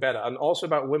could have been better, and also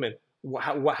about women.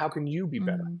 How can you be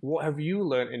better? What have you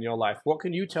learned in your life? What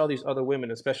can you tell these other women,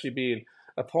 especially being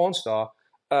a porn star,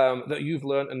 that you've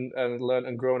learned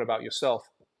and grown about yourself?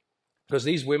 Because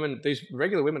these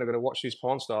regular women are going to watch these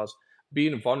porn stars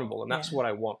being vulnerable, and that's what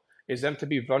I want. Is them to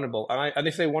be vulnerable, and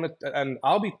if they want to, and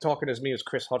I'll be talking as me as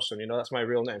Chris Hodgson, you know, that's my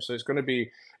real name. So it's going to be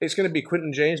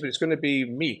Quinton James, but it's going to be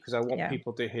me, because I want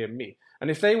people to hear me. And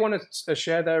if they want to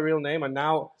share their real name, and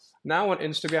now on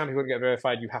Instagram, if you want to get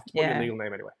verified, you have to put your legal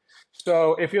name anyway.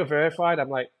 So if you're verified, I'm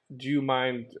like, do you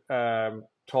mind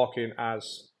talking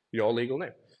as your legal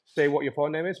name? Say what your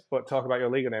porn name is, but talk about your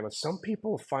legal name. And some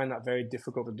people find that very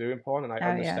difficult to do in porn, and I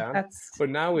understand. But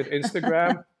now with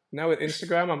Instagram,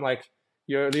 I'm like,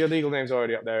 your legal name's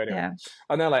already up there anyway.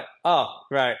 And they're like, oh,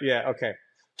 right, yeah, okay.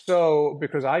 So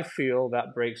because I feel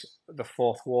that breaks the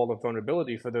fourth wall of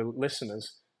vulnerability for the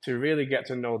listeners to really get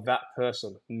to know that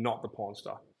person, not the porn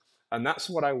star. And that's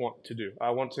what I want to do.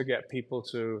 I want to get people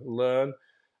to learn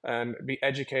and be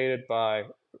educated by,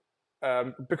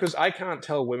 because I can't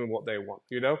tell women what they want,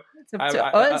 you know? It's up to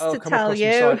us I'll to come tell across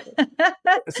you.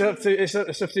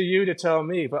 it's up to you to tell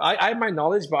me. But I have my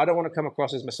knowledge, but I don't want to come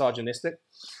across as misogynistic.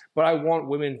 But I want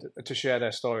women to share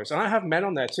their stories. And I have men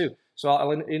on there too. So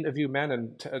I'll interview men,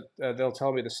 and they'll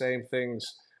tell me the same things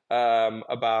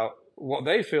about what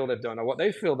they feel they've done, or what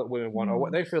they feel that women want, or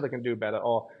what they feel they can do better,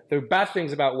 or the bad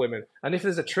things about women. And if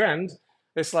there's a trend,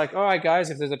 it's like, all right, guys,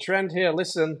 if there's a trend here,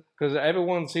 listen, because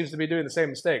everyone seems to be doing the same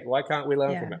mistake. Why can't we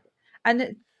learn from it?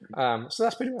 And So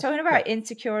that's pretty much talking about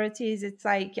insecurities, it's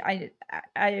like I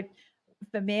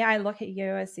for me, I look at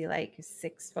you, I see like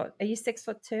 6 foot. Are you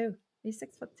 6'2"? Are you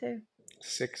 6'2"?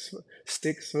 6'2".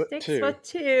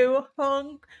 6'2",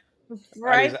 hung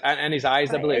right. And his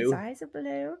eyes are blue. His eyes are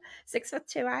blue.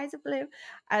 6'2", eyes are blue,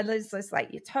 and it's just like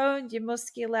you're toned, you're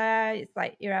muscular. It's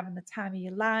like you're having the time of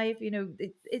your life. You know,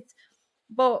 it's.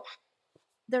 But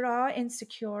there are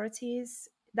insecurities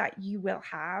that you will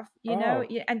have, you know,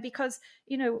 and because,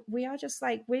 you know, we are just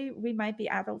like, we might be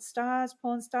adult stars,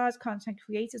 porn stars, content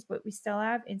creators, but we still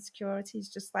have insecurities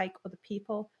just like other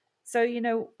people. So, you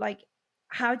know, like,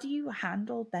 how do you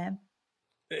handle them?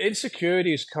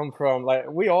 Insecurities come from, like,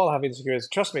 we all have insecurities.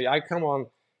 Trust me, I come on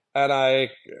and I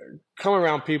come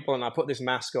around people and I put this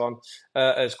mask on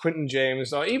as Quinton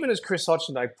James, or even as Chris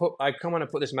Hodgson. I come on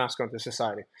and put this mask on to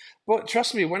society. But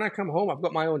trust me, when I come home, I've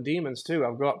got my own demons too.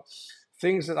 I've got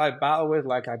things that I battle with.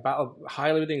 Like, I battle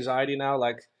highly with anxiety now.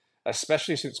 Like,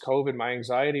 especially since COVID, my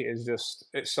anxiety is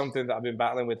it's something that I've been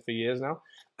battling with for years now.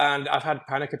 And I've had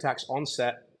panic attacks on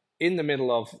set in the middle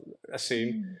of a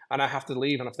scene, and I have to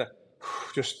leave and I have to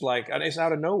just like, and it's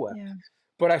out of nowhere. Yeah.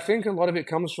 But I think a lot of it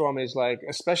comes from is like,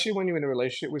 especially when you're in a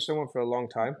relationship with someone for a long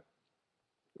time,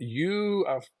 you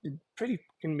are pretty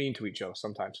mean to each other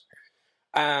sometimes.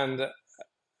 And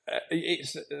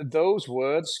it's those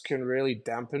words can really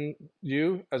dampen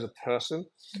you as a person.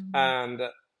 And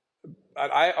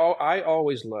I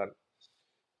always learn,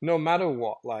 no matter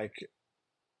what, like,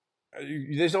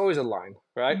 there's always a line,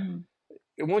 right?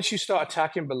 Once you start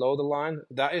attacking below the line,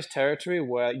 that is territory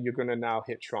where you're going to now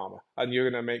hit trauma, and you're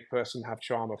going to make person have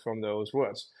trauma from those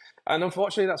words. And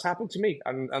unfortunately, that's happened to me,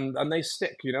 and they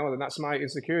stick, you know, and that's my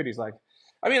insecurities. Like,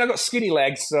 I mean, I've got skinny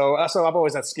legs, so I've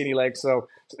always had skinny legs, so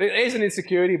it is an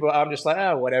insecurity, but I'm just like,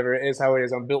 whatever, it is how it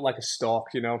is. I'm built like a stalk,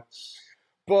 you know.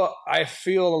 But I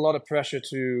feel a lot of pressure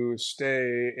to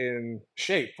stay in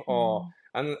shape, or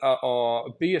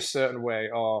be a certain way,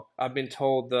 or I've been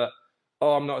told that,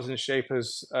 I'm not as in shape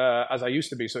as I used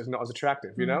to be, so it's not as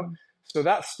attractive, you know? So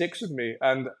that sticks with me.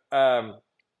 And,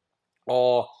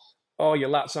 or your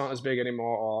lats aren't as big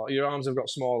anymore, or your arms have got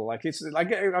smaller. Like, it's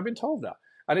like, I've been told that.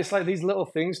 And it's like these little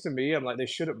things to me, I'm like, they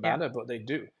shouldn't matter, but they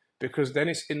do. Because then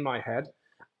it's in my head.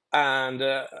 And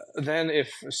then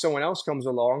if someone else comes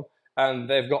along and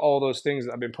they've got all those things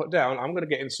that have been put down, I'm going to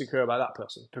get insecure about that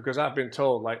person, because I've been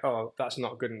told, like, oh, that's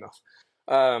not good enough.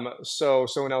 So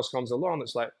someone else comes along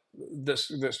that's like, that's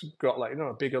got, like, you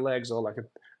know, bigger legs, or like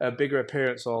a bigger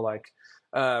appearance, or like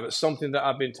something that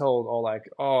I've been told, or like,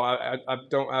 I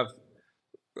don't have,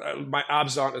 my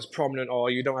abs aren't as prominent, or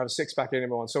you don't have a six pack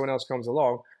anymore, and someone else comes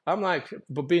along. I'm like,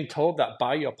 but being told that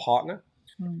by your partner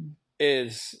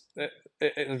is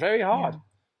it's very hard,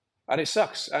 and it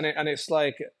sucks, and it's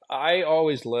like, I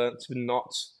always learned to not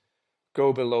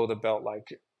go below the belt. Like,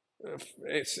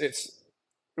 it's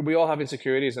we all have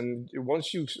insecurities, and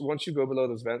once you go below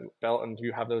this belt and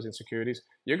you have those insecurities,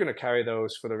 you're going to carry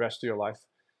those for the rest of your life,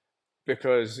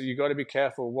 because you got to be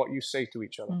careful what you say to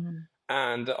each other.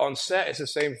 And on set, it's the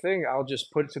same thing. I'll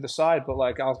just put it to the side, but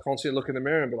like, I'll constantly look in the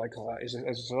mirror and be like, oh, is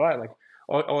this all right? Like,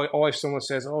 or if someone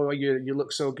says, oh, you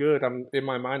look so good, I'm in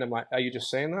my mind, I'm like, are you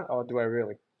just saying that, or do I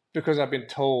really? Because I've been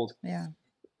told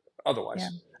otherwise.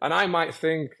 And I might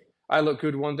think I look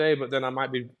good one day, but then I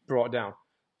might be brought down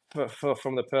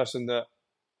from the person that,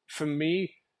 for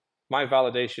me, my most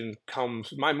validation comes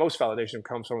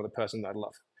from the person that I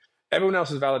love. Everyone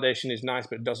else's validation is nice,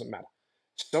 but it doesn't matter.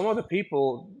 Some other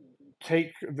people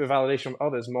take the validation from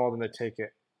others more than they take it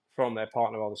from their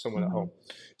partner or someone at home.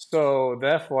 So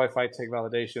therefore, if I take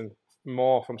validation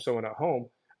more from someone at home,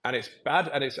 and it's bad,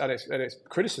 and it's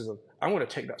criticism, I'm going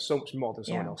to take that so much more than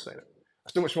someone else saying it.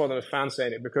 So much more than a fan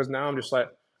saying it, because now I'm just like,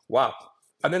 wow.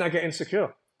 And then I get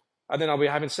insecure. And then I'll be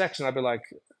having sex and I'll be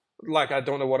like, I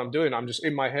don't know what I'm doing. I'm just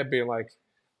in my head being like,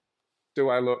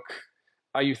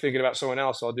 are you thinking about someone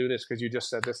else? I'll do this because you just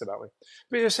said this about me.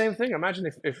 But it's the same thing.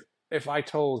 Imagine if I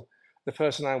told the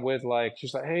person I'm with, like,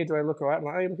 she's like, hey, do I look all right? I'm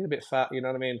like, oh, you're looking a bit fat, you know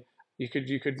what I mean? You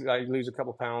could like lose a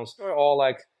couple pounds. Or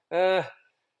like,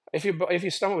 if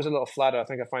your stomach was a little flatter, I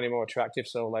think I find it more attractive.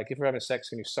 So like if we're having sex,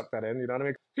 can you suck that in? You know what I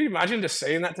mean? Can you imagine just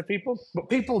saying that to people? But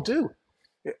people do.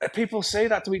 People say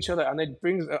that to each other, and it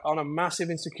brings on a massive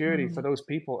insecurity for those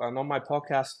people. And on my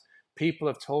podcast, people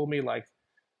have told me like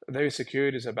their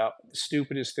insecurities about the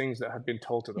stupidest things that have been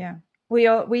told to them. Yeah. We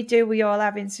all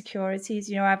have insecurities.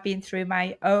 You know, I've been through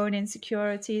my own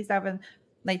insecurities, having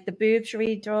like the boobs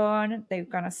redone, they've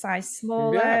gone a size Yeah,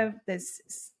 smaller.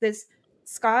 There's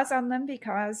scars on them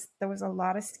because there was a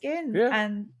lot of skin. yeah,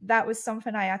 And that was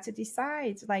something I had to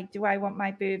decide. Like, do I want my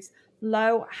boobs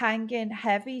low, hanging,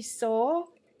 heavy, sore,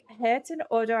 hurting,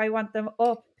 or do I want them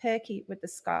up, perky with the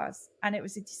scars? And it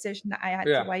was a decision that I had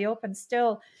to yeah. weigh up. And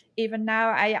still, even now,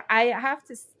 I have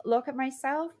to look at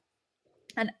myself,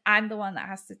 and I'm the one that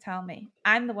has to tell me.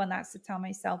 I'm the one that has to tell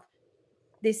myself,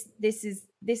 this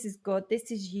is good.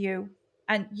 This is you,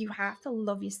 and you have to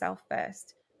love yourself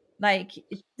first. Like,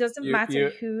 it doesn't You matter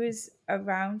you who is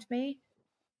around me.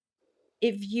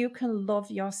 If you can love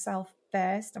yourself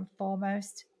first and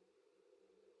foremost,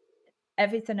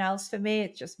 everything else for me,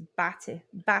 it's just bat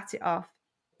it off.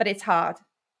 But it's hard.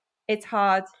 It's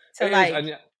hard to it is, like.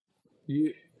 and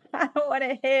you I don't want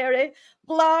to hear it.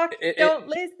 Block. Don't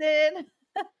it listen.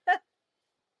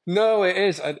 No, it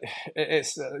is.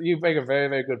 It's you make a very,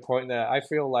 very good point there. I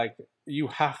feel like you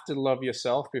have to love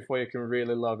yourself before you can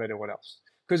really love anyone else.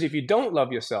 Because if you don't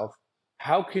love yourself,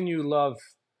 how can you love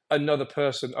another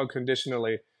person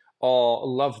unconditionally or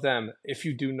love them if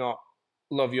you do not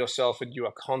love yourself and you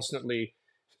are constantly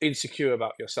insecure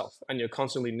about yourself and you're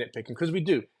constantly nitpicking? Because we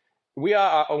do. We are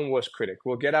our own worst critic.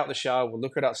 We'll get out the shower, we'll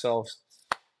look at ourselves,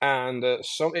 and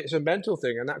it's a mental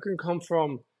thing, and that can come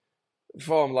from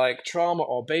like trauma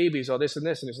or babies or this and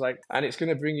this, and it's like, and it's going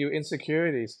to bring you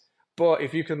insecurities. But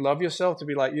if you can love yourself to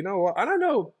be like, you know what, I don't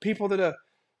know people that are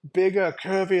bigger,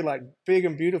 curvy, like big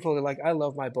and beautiful, they're like, I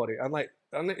love my body, and like,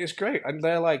 and it's great, and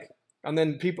they're like, and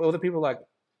then other people are like,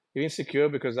 you're insecure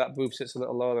because that boob sits a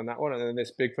little lower than that one, and then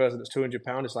this big person that's 200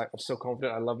 pounds is like, I'm so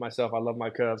confident, I love myself, I love my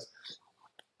curves.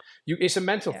 It's a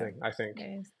mental Yeah, thing, I think.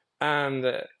 it is. And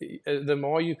the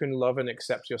more you can love and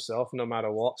accept yourself, no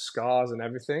matter what, scars and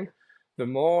everything, the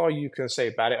more you can say,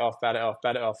 bat it off, bat it off,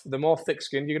 bat it off, the more thick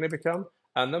skinned you're going to become.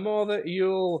 And the more that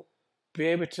you'll be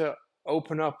able to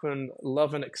open up and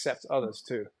love and accept others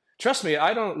too. Trust me,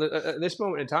 I don't, at this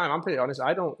moment in time, I'm pretty honest,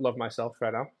 I don't love myself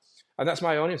right now. And that's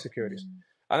my own insecurities.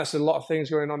 And that's a lot of things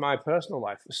going on in my personal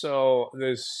life. So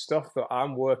there's stuff that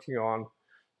I'm working on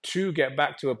to get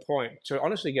back to a point to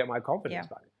honestly get my confidence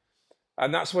back.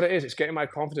 And that's what it is. It's getting my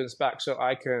confidence back so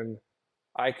I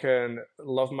can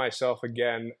love myself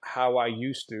again how I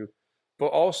used to, but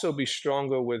also be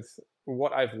stronger with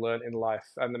what I've learned in life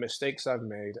and the mistakes I've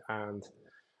made and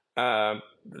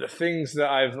the things that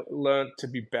I've learned to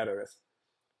be better with.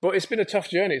 But it's been a tough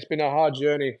journey. It's been a hard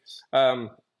journey the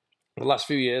last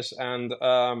few years, and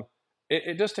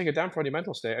it does take a damper on your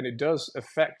mental state, and it does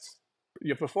affect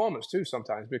your performance too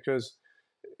sometimes because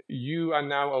you are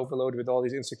now overloaded with all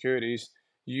these insecurities.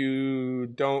 You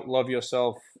don't love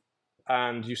yourself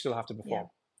and you still have to perform.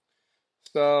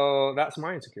 So that's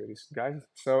my insecurities, guys.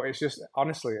 So it's just,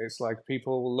 honestly, it's like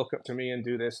people will look up to me and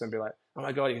do this and be like, oh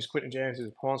my God, he's Quinton James, he's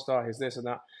a porn star, he's this and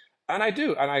that. And I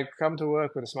do. And I come to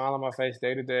work with a smile on my face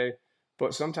day to day.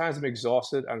 But sometimes I'm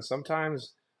exhausted and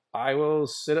sometimes I will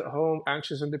sit at home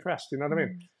anxious and depressed. You know what I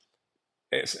mean?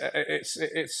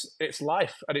 It's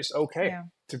life, and it's okay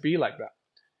to be like that.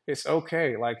 It's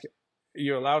okay. Like,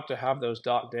 you're allowed to have those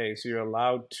dark days. You're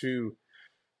allowed to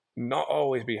not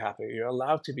always be happy. You're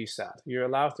allowed to be sad. You're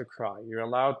allowed to cry. You're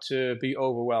allowed to be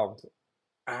overwhelmed.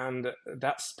 And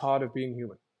that's part of being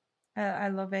human. I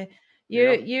love it. You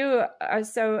know? You are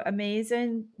so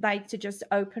amazing, like to just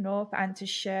open up and to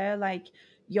share like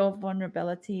your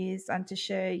vulnerabilities and to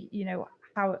share, you know,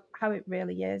 how it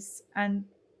really is. And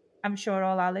I'm sure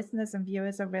all our listeners and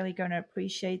viewers are really going to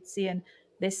appreciate seeing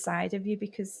this side of you,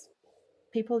 because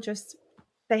people just,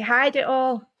 they hide it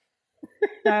all.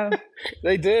 So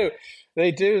They do.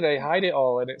 They hide it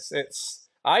all. And it's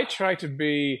I try to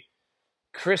be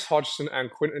Chris Hodgson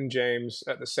and Quinton James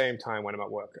at the same time when I'm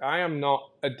at work. I am not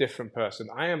a different person.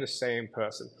 I am the same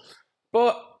person.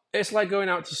 But it's like going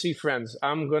out to see friends.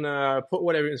 I'm going to put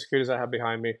whatever insecurities I have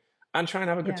behind me and try and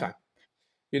have a good time.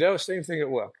 You know, same thing at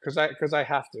work, because I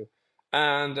have to.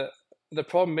 And the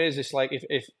problem is, it's like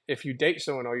if you date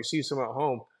someone or you see someone at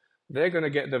home, they're going to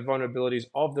get the vulnerabilities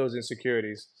of those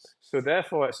insecurities. So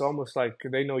therefore, it's almost like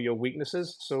they know your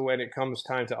weaknesses. So when it comes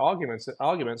time to arguments,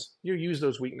 you use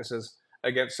those weaknesses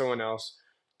against someone else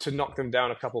to knock them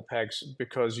down a couple pegs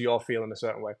because you're feeling a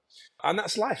certain way. And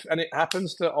that's life. And it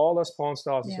happens to all us porn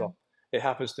stars as well. It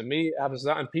happens to me. It happens to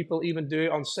that, and people even do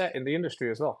it on set in the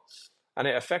industry as well, and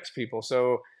it affects people.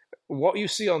 So what you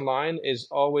see online is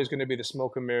always going to be the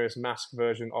smoke and mirrors mask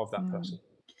version of that person.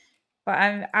 But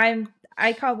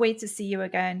I can't wait to see you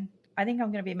again. I think I'm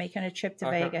going to be making a trip to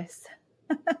Vegas.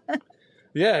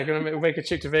 Yeah, gonna make a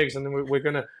trip to Vegas, and then we're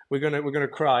gonna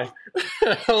cry,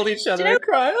 hold each other and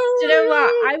cry. Do you know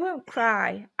what? I won't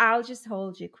cry. I'll just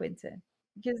hold you, Quinton.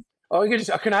 Because oh, you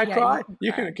just can I cry?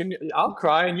 you can Can I'll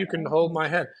cry and you can hold my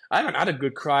head. I haven't had a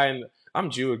good cry, and I'm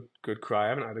due a good cry. I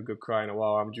haven't had a good cry in a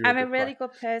while. I'm due. I'm a a good really cry.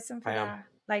 good person for that.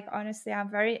 Like honestly,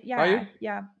 I'm very Are you?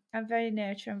 I'm very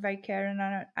nurturing, very caring,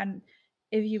 and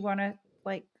if you want to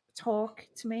like talk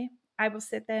to me, I will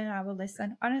sit there and I will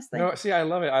listen. Honestly. No, see, I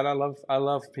love it, and I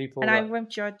love people and that I won't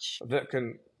judge. that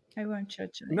can. I won't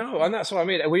judge. No, and that's what I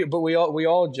mean. We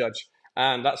all judge,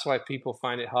 and that's why people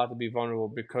find it hard to be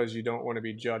vulnerable because you don't want to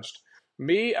be judged.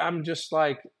 Me, I'm just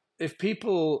like if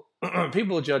people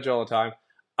people judge all the time.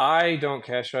 I don't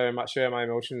care share my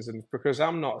emotions, and because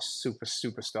I'm not a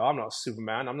superstar, I'm not a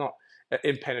Superman, I'm not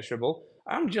impenetrable.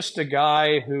 I'm just a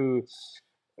guy who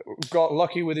got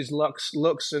lucky with his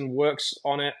looks and works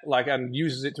on it like and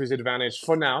uses it to his advantage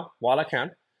for now while I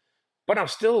can. But I'm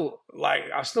still like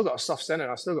I've still got a soft center.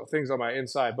 I've still got things on my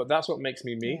inside. But that's what makes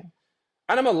me me. Yeah.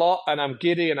 And I'm a lot, and I'm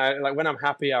giddy, and I like when I'm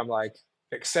happy, I'm like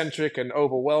eccentric and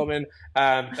overwhelming.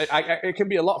 It can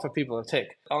be a lot for people to take.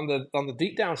 On the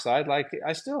deep down side, like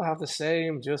I still have the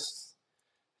same just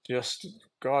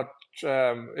God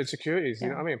insecurities. You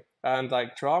know what I mean? And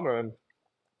like trauma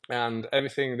and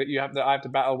everything that I have to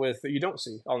battle with that you don't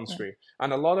see on screen.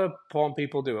 And a lot of porn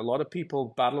people do. A lot of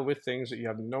people battle with things that you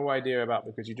have no idea about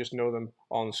because you just know them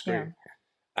on screen.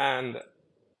 Yeah. And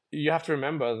you have to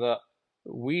remember that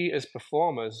we as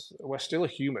performers, we're still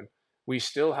human. We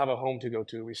still have a home to go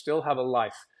to. We still have a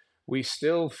life. We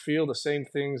still feel the same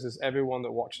things as everyone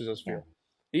that watches us feel,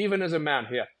 even as a man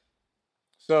here.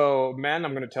 So, men,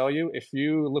 I'm going to tell you, if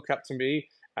you look up to me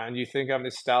and you think I'm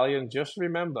this stallion, just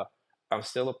remember, I'm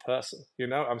still a person, you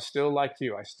know? I'm still like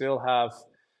you. I still have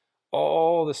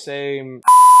all the same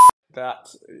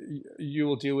that you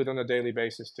will deal with on a daily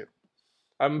basis too.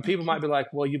 People might be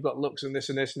like, well, you've got looks and this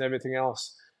and everything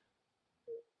else.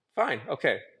 Fine,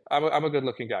 okay. I'm a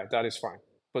good-looking guy. That is fine.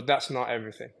 But that's not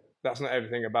everything. That's not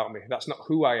everything about me. That's not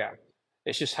who I am.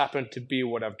 It's just happened to be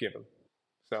what I've given.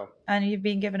 So. And you've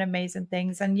been given amazing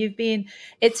things, and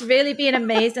it's really been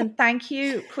amazing. Thank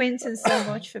you, Quinton, so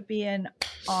much for being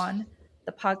on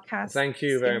the podcast. Thank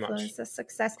you very much. Skinfluencer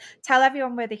Success. Tell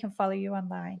everyone where they can follow you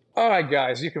online. All right,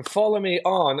 guys, you can follow me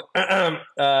on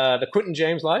the Quinton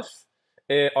James Life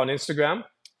on Instagram.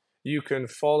 You can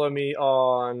follow me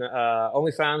on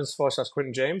OnlyFans /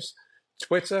 Quinton James,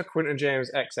 Twitter Quinton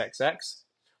James XXX.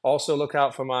 Also, look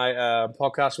out for my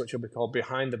podcast, which will be called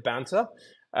Behind the Banter.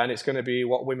 And it's going to be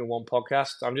What Women Want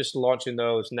podcast. I'm just launching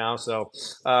those now, so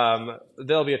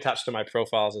they'll be attached to my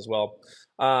profiles as well.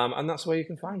 And that's where you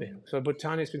can find me. So, but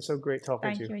Tanya, it's been so great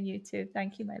talking to you. Thank you, and you too.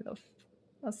 Thank you, my love.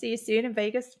 I'll see you soon in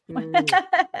Vegas. Thank you.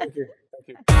 Thank you.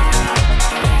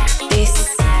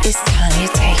 This is Tanya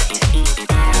Tate.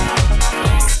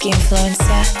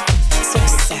 Skinfluencer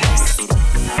Success.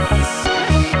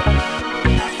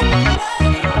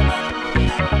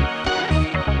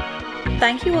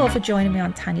 Thank you all for joining me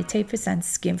on Tanya Tate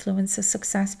Presents Skinfluencer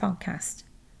Success podcast.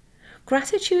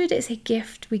 Gratitude is a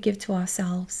gift we give to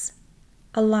ourselves,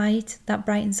 a light that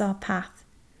brightens our path.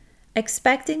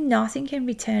 Expecting nothing in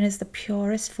return is the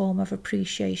purest form of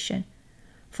appreciation,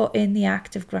 for in the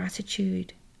act of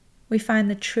gratitude, we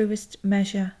find the truest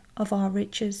measure of our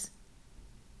riches.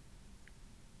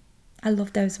 I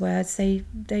love those words. They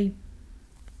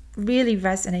really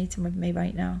resonating with me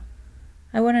right now.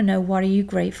 I want to know, what are you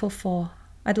grateful for?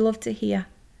 I'd love to hear.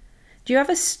 Do you have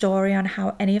a story on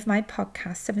how any of my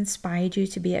podcasts have inspired you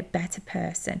to be a better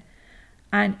person?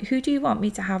 And who do you want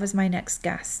me to have as my next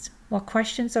guest? What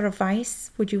questions or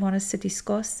advice would you want us to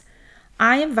discuss?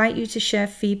 I invite you to share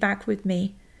feedback with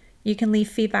me. You can leave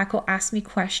feedback or ask me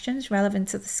questions relevant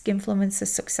to the Skinfluencer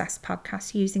Success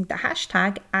podcast using the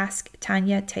hashtag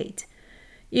AskTanyaTate.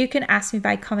 You can ask me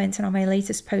by commenting on my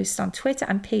latest posts on Twitter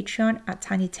and Patreon at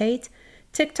Tanya Tate,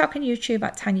 TikTok and YouTube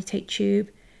at Tanya Tate Tube,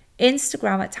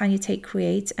 Instagram at Tanya Tate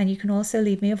Create, and you can also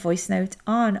leave me a voice note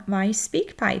on my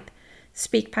SpeakPipe,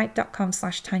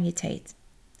 speakpipe.com/Tanya Tate,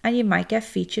 and you might get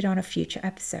featured on a future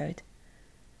episode.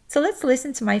 So let's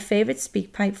listen to my favorite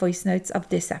SpeakPipe voice notes of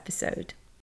this episode.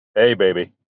 Hey,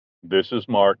 baby. This is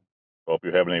Mark. Hope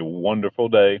you're having a wonderful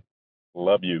day.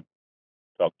 Love you.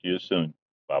 Talk to you soon.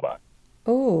 Bye-bye.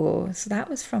 Oh, so that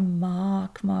was from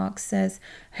Mark. Mark says,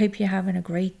 hope you're having a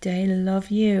great day.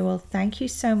 Love you. Well, thank you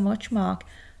so much, Mark.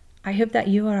 I hope that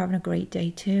you are having a great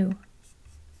day too.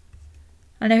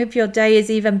 And I hope your day is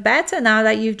even better now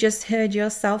that you've just heard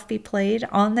yourself be played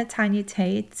on the Tanya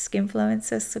Tate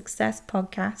Skinfluencer Success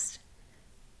podcast.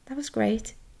 That was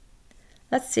great.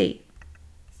 Let's see.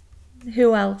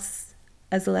 Who else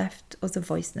has left us a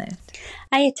voice note?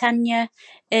 Hiya Tanya,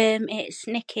 it's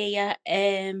Nick here.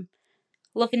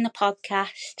 Loving the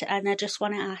podcast, and I just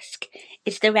want to ask: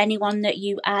 is there anyone that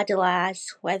you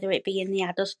idolise, whether it be in the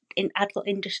adult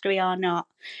industry or not?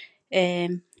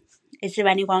 Is there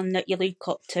anyone that you look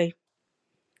up to?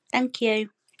 Thank you.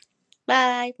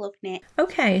 Bye. Love, Nick.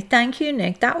 Okay, thank you,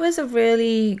 Nick. That was a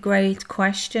really great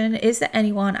question. Is there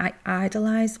anyone I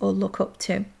idolise or look up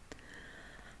to?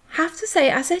 I have to say,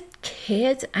 as a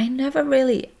kid, I never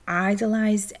really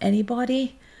idolised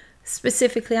anybody.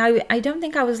 Specifically, I don't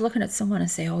think I was looking at someone and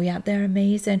say, oh yeah, they're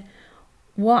amazing.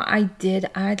 What I did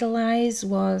idolize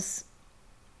was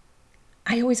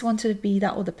I always wanted to be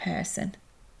that other person.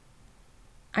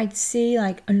 I'd see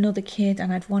like another kid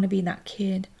and I'd want to be that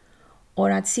kid.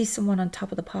 Or I'd see someone on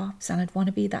Top of the Pops and I'd want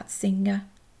to be that singer.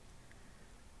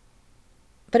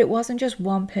 But it wasn't just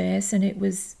one person, it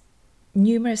was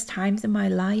numerous times in my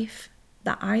life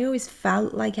that I always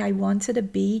felt like I wanted to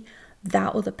be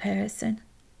that other person.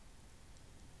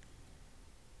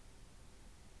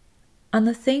 And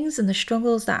the things and the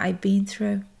struggles that I've been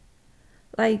through,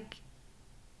 like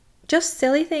just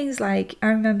silly things, like I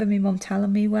remember my mum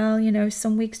telling me, well, you know,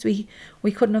 some weeks we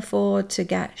couldn't afford to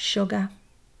get sugar,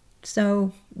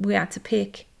 so we had to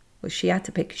pick, well, she had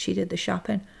to pick, she did the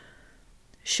shopping,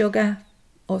 sugar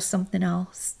or something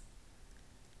else.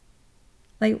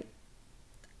 Like,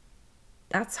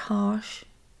 that's harsh.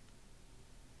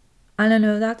 And I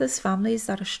know that there's families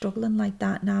that are struggling like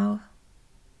that now.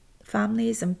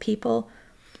 Families and people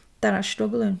that are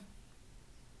struggling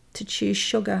to choose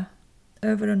sugar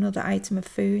over another item of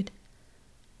food.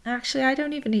 Actually, I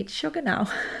don't even eat sugar now.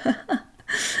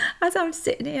 As I'm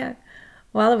sitting here.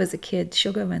 While I was a kid,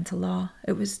 sugar meant a lot.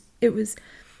 It was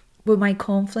with my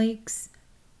cornflakes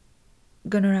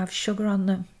gonna have sugar on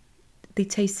them. They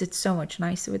tasted so much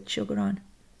nicer with sugar on.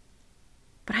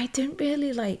 But I didn't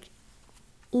really like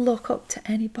look up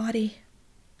to anybody.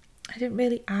 I didn't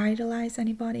really idolize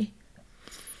anybody.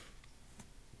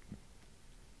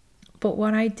 But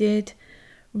what I did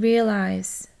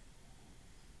realize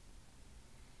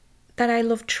that I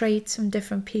love traits from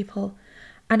different people,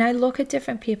 and I look at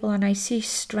different people and I see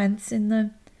strengths in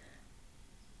them.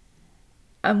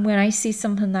 And when I see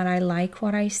something that I like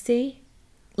what I see,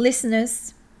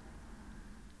 listeners,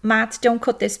 Matt, don't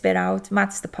cut this bit out.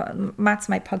 Matt's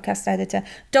my podcast editor.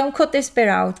 Don't cut this bit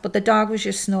out. But the dog was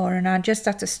just snoring. I just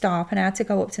had to stop, and I had to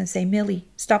go up to her and say, Millie,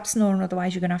 stop snoring,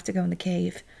 otherwise you're going to have to go in the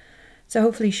cave. So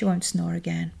hopefully she won't snore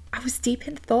again. I was deep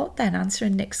in thought then,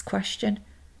 answering Nick's question.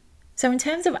 So in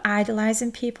terms of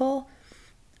idolizing people,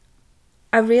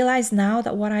 I realize now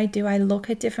that what I do, I look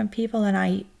at different people and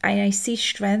I see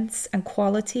strengths and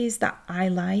qualities that I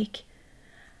like.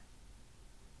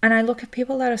 And I look at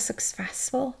people that are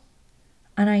successful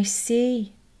and I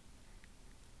see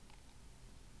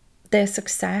their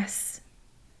success.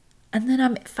 And then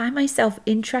I find myself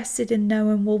interested in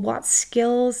knowing, well, what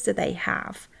skills do they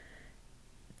have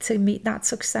to meet that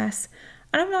success?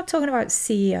 And I'm not talking about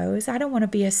CEOs. I don't want to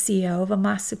be a CEO of a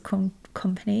massive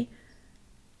company.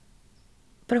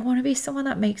 But I want to be someone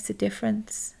that makes a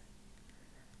difference.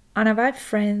 And I've had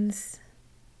friends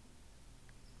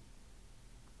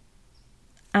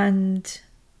and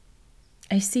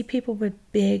I see people with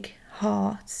big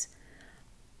hearts,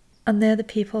 and they're the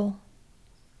people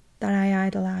that I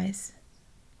idolize.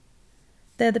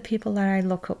 They're the people that I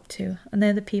look up to, and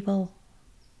they're the people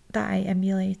that I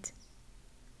emulate.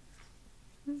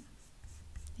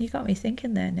 You got me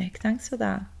thinking there, Nick. Thanks for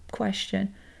that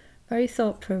question. Very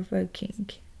thought-provoking.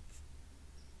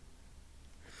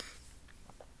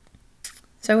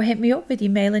 So hit me up with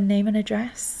your mailing name and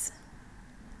address.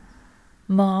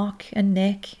 Mark and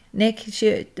Nick. Nick,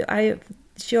 she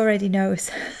already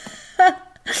knows.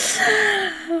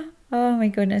 Oh my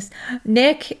goodness.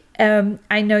 Nick,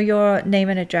 I know your name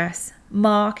and address.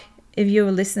 Mark, if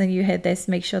you're listening, you heard this,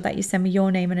 make sure that you send me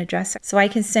your name and address so I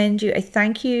can send you a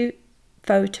thank you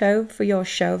photo for your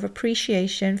show of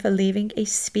appreciation for leaving a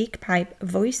SpeakPipe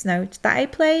voice note that I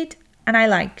played and I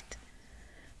liked.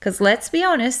 Because let's be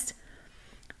honest,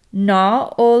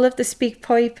 not all of the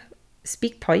SpeakPipe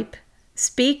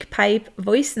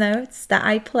voice notes that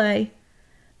I play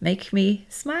make me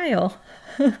smile.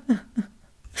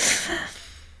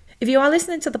 If you are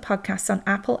listening to the podcast on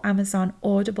Apple, Amazon,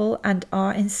 Audible, and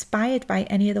are inspired by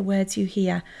any of the words you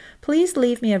hear, please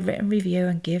leave me a written review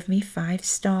and give me 5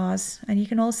 stars. And you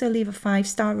can also leave a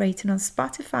 5-star rating on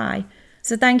Spotify.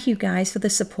 So thank you guys for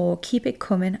the support. Keep it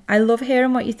coming. I love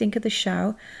hearing what you think of the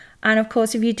show. And of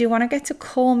course, if you do want to get to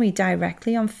call me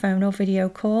directly on phone or video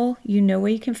call, you know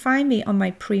where you can find me on my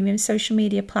premium social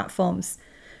media platforms.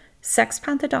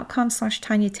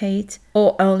 sexpanther.com/Tanya Tate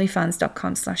or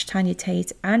onlyfans.com/Tanya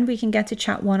Tate, and we can get to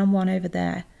chat one-on-one over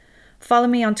there. Follow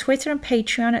me on Twitter and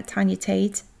Patreon at Tanya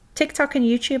Tate, TikTok and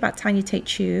YouTube at Tanya Tate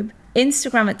Tube,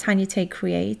 Instagram at Tanya Tate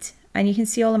Create, and you can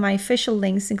see all of my official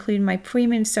links, including my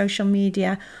premium social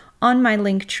media, on my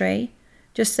Linktree.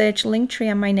 Just search Linktree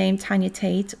and my name, Tanya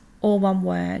Tate, all one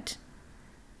word.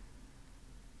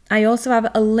 I also have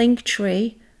a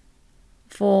Linktree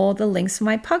for the links for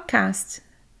my podcast,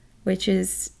 which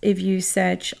is, if you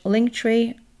search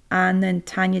Linktree and then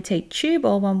Tanya Tate Tube,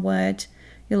 all one word,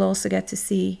 you'll also get to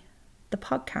see the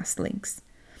podcast links.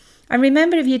 And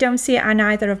remember, if you don't see it on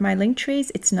either of my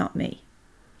Linktrees, it's not me.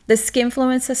 The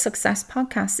Skinfluencer Success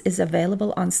podcast is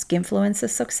available on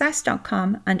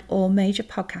skinfluencersuccess.com and all major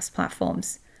podcast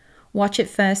platforms. Watch it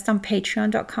first on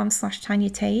patreon.com/Tanya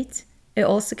Tate. It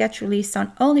also gets released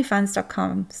on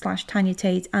onlyfans.com/Tanya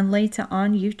Tate and later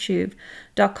on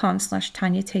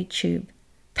youtube.com/Tanya Tate Tube.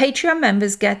 Patreon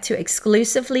members get to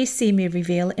exclusively see me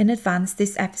reveal in advance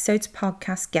this episode's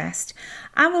podcast guest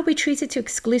and will be treated to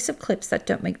exclusive clips that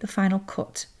don't make the final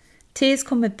cut. Tiers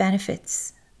come with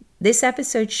benefits. This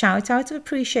episode's shout out of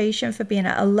appreciation for being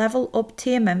a level up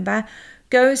tier member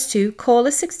goes to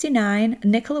Caller69,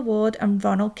 Nicola Ward and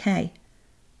Ronald K.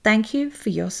 Thank you for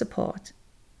your support.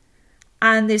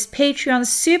 And this Patreon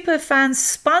superfan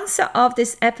sponsor of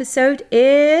this episode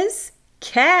is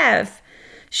Kev.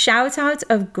 Shout out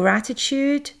of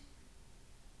gratitude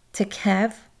to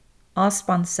Kev, our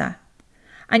sponsor.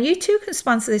 And you too can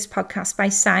sponsor this podcast by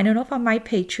signing up on my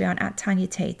Patreon at Tanya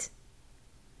Tate.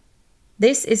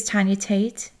 This is Tanya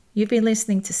Tate. You've been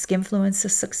listening to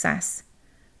Skinfluencer Success.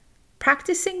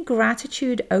 Practicing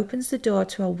gratitude opens the door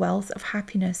to a wealth of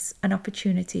happiness and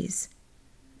opportunities.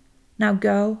 Now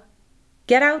go,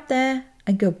 get out there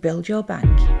and go build your bank.